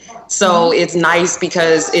me. So it's nice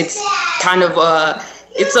because it's kind of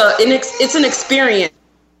it's an experience,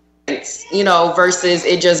 versus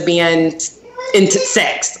it just being into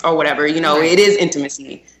sex or whatever. It is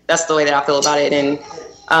intimacy. That's the way that I feel about it. And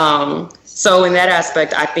so in that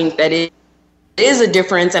aspect, I think that it is a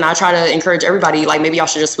difference, and I try to encourage everybody, like, maybe y'all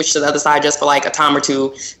should just switch to the other side just for like a time or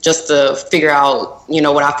two, just to figure out,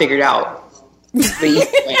 what I figured out.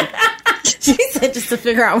 She said just to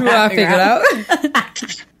figure out what I figured out.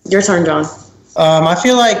 Your turn, John. I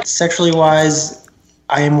feel like sexually wise,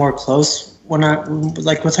 I am more close when I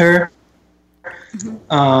like with her.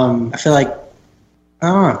 I feel like, I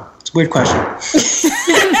don't know. It's a weird question.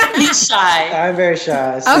 He's shy. I'm very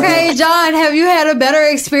shy. So. Okay, John, have you had a better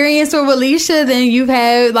experience with Walisha than you've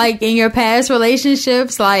had like in your past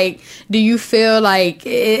relationships? Like, do you feel like,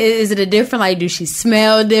 is it a different, like, do she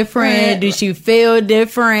smell different? Do she feel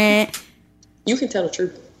different? You can tell the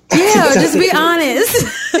truth. Yeah, just be honest.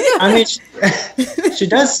 I mean, she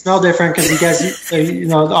does smell different because you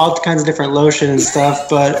guys, all kinds of different lotion and stuff.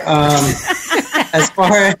 But as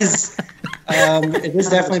far as it is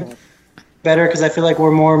definitely better because I feel like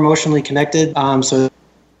we're more emotionally connected. So it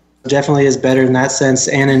definitely is better in that sense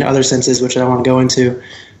and in other senses, which I don't want to go into.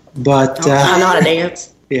 But I know how to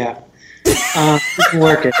dance. Yeah. We can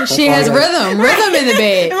work it. She has rhythm in the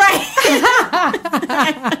bed. Right.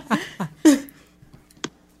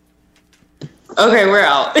 Okay, we're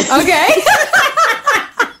out. Okay.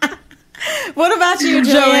 What about you,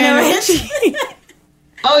 Joanna?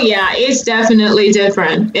 Oh yeah, it's definitely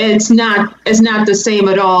different. It's not the same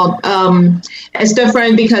at all. It's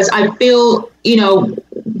different because I feel,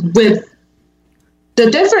 with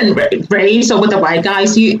the different race or with the white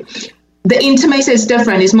guys, the intimacy is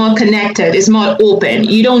different. It's more connected. It's more open.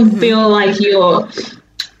 You don't feel like you're,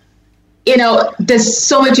 there's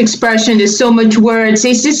so much expression. There's so much words.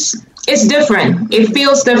 It's different. It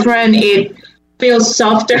feels different. It feels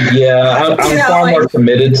softer. Yeah, I'm far more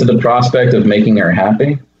committed to the prospect of making her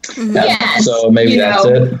happy. Yes, so maybe that's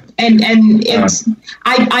it. And it's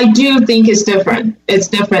I do think it's different. It's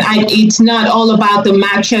different. It's not all about the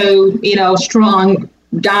macho, strong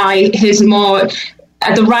guy. He's more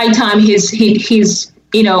at the right time. He's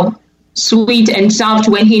sweet and soft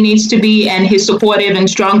when he needs to be, and he's supportive and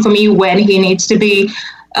strong for me when he needs to be.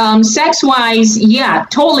 Sex wise, yeah,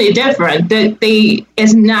 totally different. They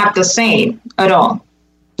is not the same at all.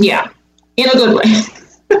 Yeah, in a good way.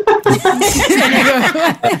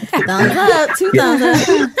 Thumbs up, 2 thumbs up.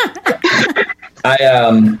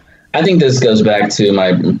 I think this goes back to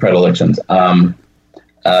my predilections, and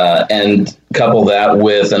couple that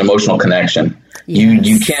with an emotional connection. Yes.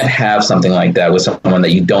 You can't have something like that with someone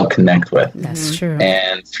that you don't connect with. That's true.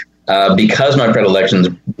 And because my predilections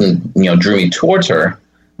drew me towards her.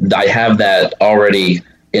 I have that already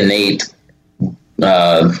innate,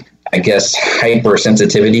 I guess,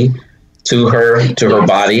 hypersensitivity to her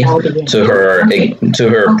body, to her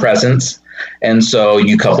presence. And so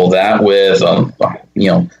you couple that with,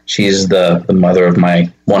 she's the mother of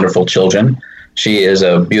my wonderful children. She is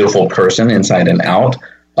a beautiful person inside and out.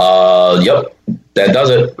 Yep, that does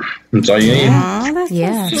it. That's all you need.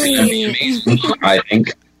 I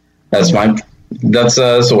think that's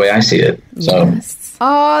the way I see it. So. Yes.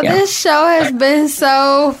 Oh, yeah. This show has been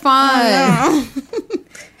so fun.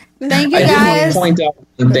 Thank you, guys. I did want to point out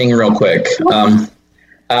one thing real quick.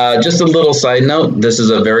 Just a little side note. This is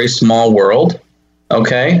a very small world.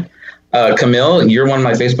 Okay. Camille, you're one of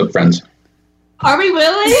my Facebook friends. Are we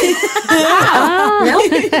really?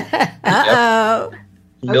 Yep.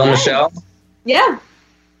 Bill Michelle? Yeah.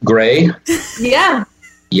 Gray? Yeah.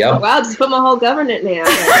 Yep. Wow, just put my whole government name.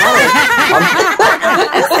 I'm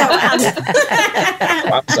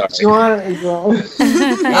sorry. You want it? Wow,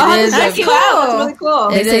 that's really cool.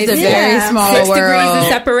 It is a very small 6 world. degrees of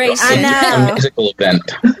separation. I know. A musical event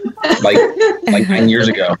like 9 years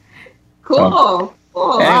ago. Cool.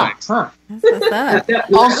 Cool. Anyway.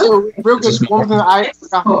 Also, real quick, one thing I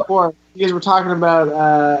forgot before, you guys were talking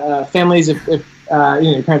about families if your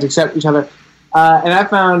parents accept each other. And I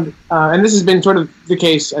found, and this has been sort of the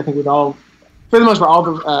case, I think, with all, for the most part, all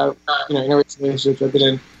the interracial relationships I've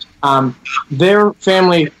been in. Their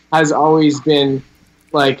family has always been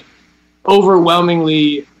like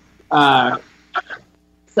overwhelmingly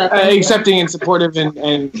accepting and supportive,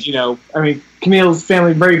 and Camille's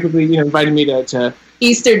family very quickly invited me to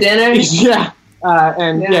Easter dinner,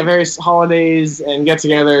 various holidays and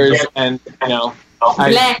get-togethers, and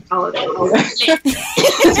Black holidays.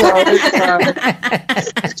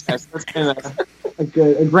 That's been a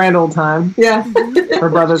grand old time. Yeah. Her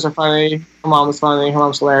brothers are funny. Her mom is funny. Her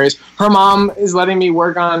mom's hilarious. Her mom is letting me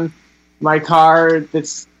work on my car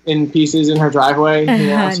that's in pieces in her driveway.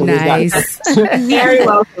 So nice. Very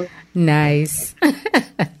welcome. Nice.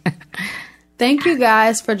 Thank you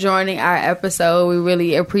guys for joining our episode. We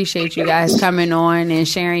really appreciate you guys coming on and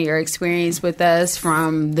sharing your experience with us,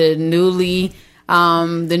 from the new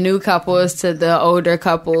couples to the older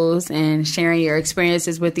couples, and sharing your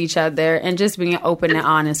experiences with each other and just being open and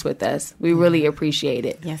honest with us. We really appreciate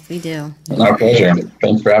it. Yes, we do. Our pleasure.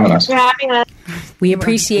 Thanks for having us. We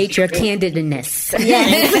appreciate your candidness.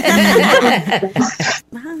 Yes.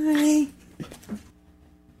 Bye.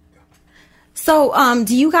 So,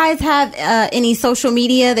 do you guys have any social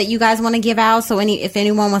media that you guys want to give out? So, if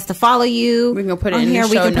anyone wants to follow you, we can put it on in here. The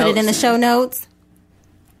we show can put it in the show notes.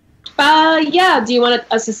 Yeah. Do you want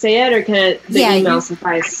us to say it, or can the email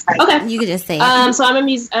suffice? Okay, you could just say it. So I'm a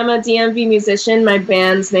DMV musician. My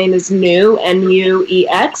band's name is New,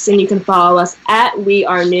 NUEX, and you can follow us at We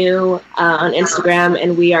Are New on Instagram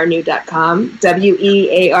and wearenew.com.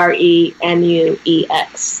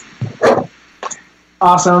 WEARENUEX.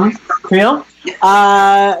 Awesome. Camille?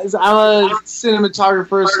 I'm a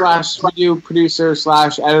cinematographer / video producer /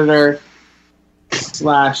 editor /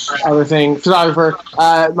 other thing, photographer.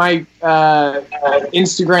 My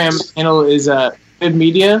Instagram handle is Fib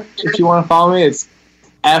Media. If you want to follow me, it's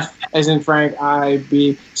F as in Frank,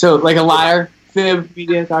 I-B. So like a liar,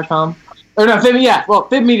 fibmedia.com. Or no, Fib, yeah. Well,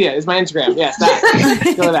 Fib Media is my Instagram. Yes,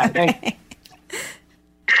 that. Go with that. Thanks.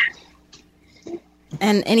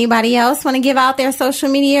 And anybody else want to give out their social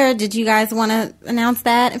media, or did you guys want to announce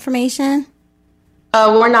that information?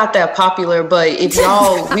 We're not that popular, but if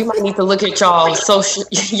y'all, we might need to look at y'all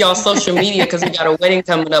social media, because we got a wedding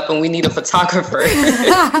coming up and we need a photographer.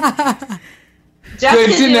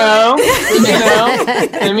 Good to know.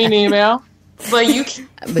 Send me an email. But you can,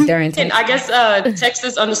 I guess,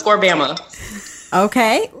 Texas _Bama.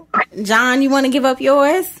 Okay. John, you want to give up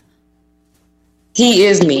yours? He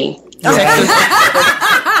is me. I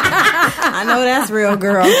know that's real,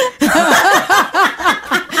 girl.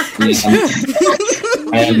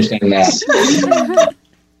 I understand that.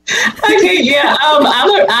 Okay, yeah.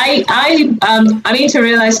 I'm into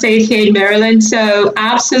real estate here in Maryland, so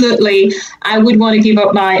absolutely, I would want to give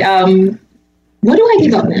up my what do I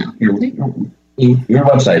give up now? Your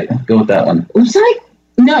website. Go with that one. Website?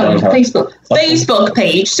 No, Facebook. Facebook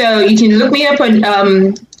page. So you can look me up on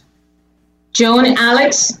Joan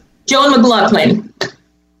McLaughlin.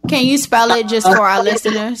 Can you spell it just for our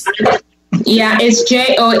listeners? Yeah, it's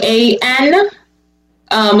JOAN.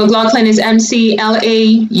 McLaughlin is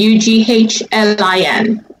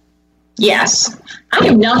McLaughlin. Yes. I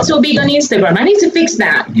am not so big on Instagram. I need to fix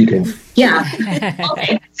that. You do. Yeah.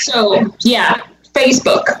 Okay. So, yeah,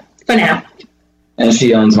 Facebook for now. And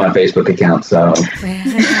she owns my Facebook account, so.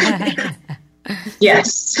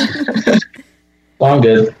 Yes. Well, I'm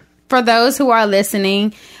good. For those who are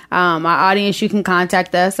listening, our audience, you can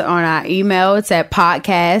contact us on our email. It's at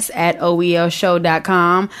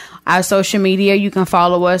podcast@oelshow.com. Our social media, you can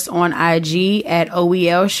follow us on IG at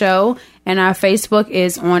OEL Show. And our Facebook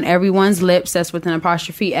is On Everyone's Lips. That's with an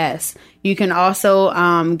apostrophe S. You can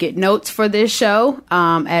also get notes for this show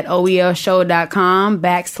at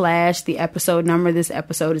oelshow.com/the episode number. This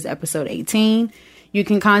episode is episode 18. You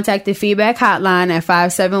can contact the feedback hotline at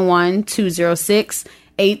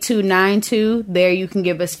 571-206-8292. There you can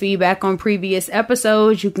give us feedback on previous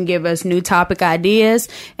episodes. You can give us new topic ideas.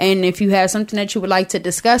 And if you have something that you would like to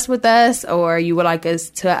discuss with us or you would like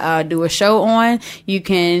us to do a show on, you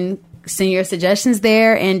can send your suggestions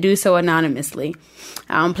there and do so anonymously.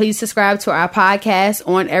 Please subscribe to our podcast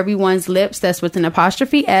On Everyone's Lips. That's with an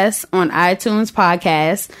apostrophe S on iTunes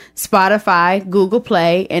Podcasts, Spotify, Google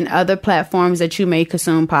Play, and other platforms that you may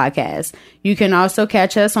consume podcasts. You can also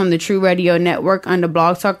catch us on the True Radio Network under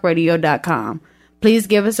blogtalkradio.com. Please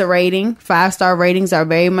give us a rating. 5-star ratings are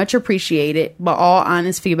very much appreciated, but all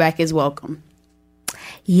honest feedback is welcome.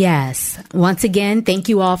 Yes. Once again, thank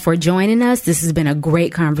you all for joining us. This has been a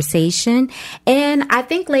great conversation. And I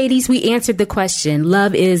think, ladies, we answered the question.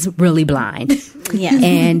 Love is really blind. Yeah.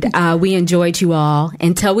 And we enjoyed you all.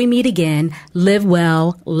 Until we meet again, live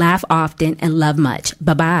well, laugh often, and love much.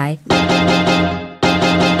 Bye-bye.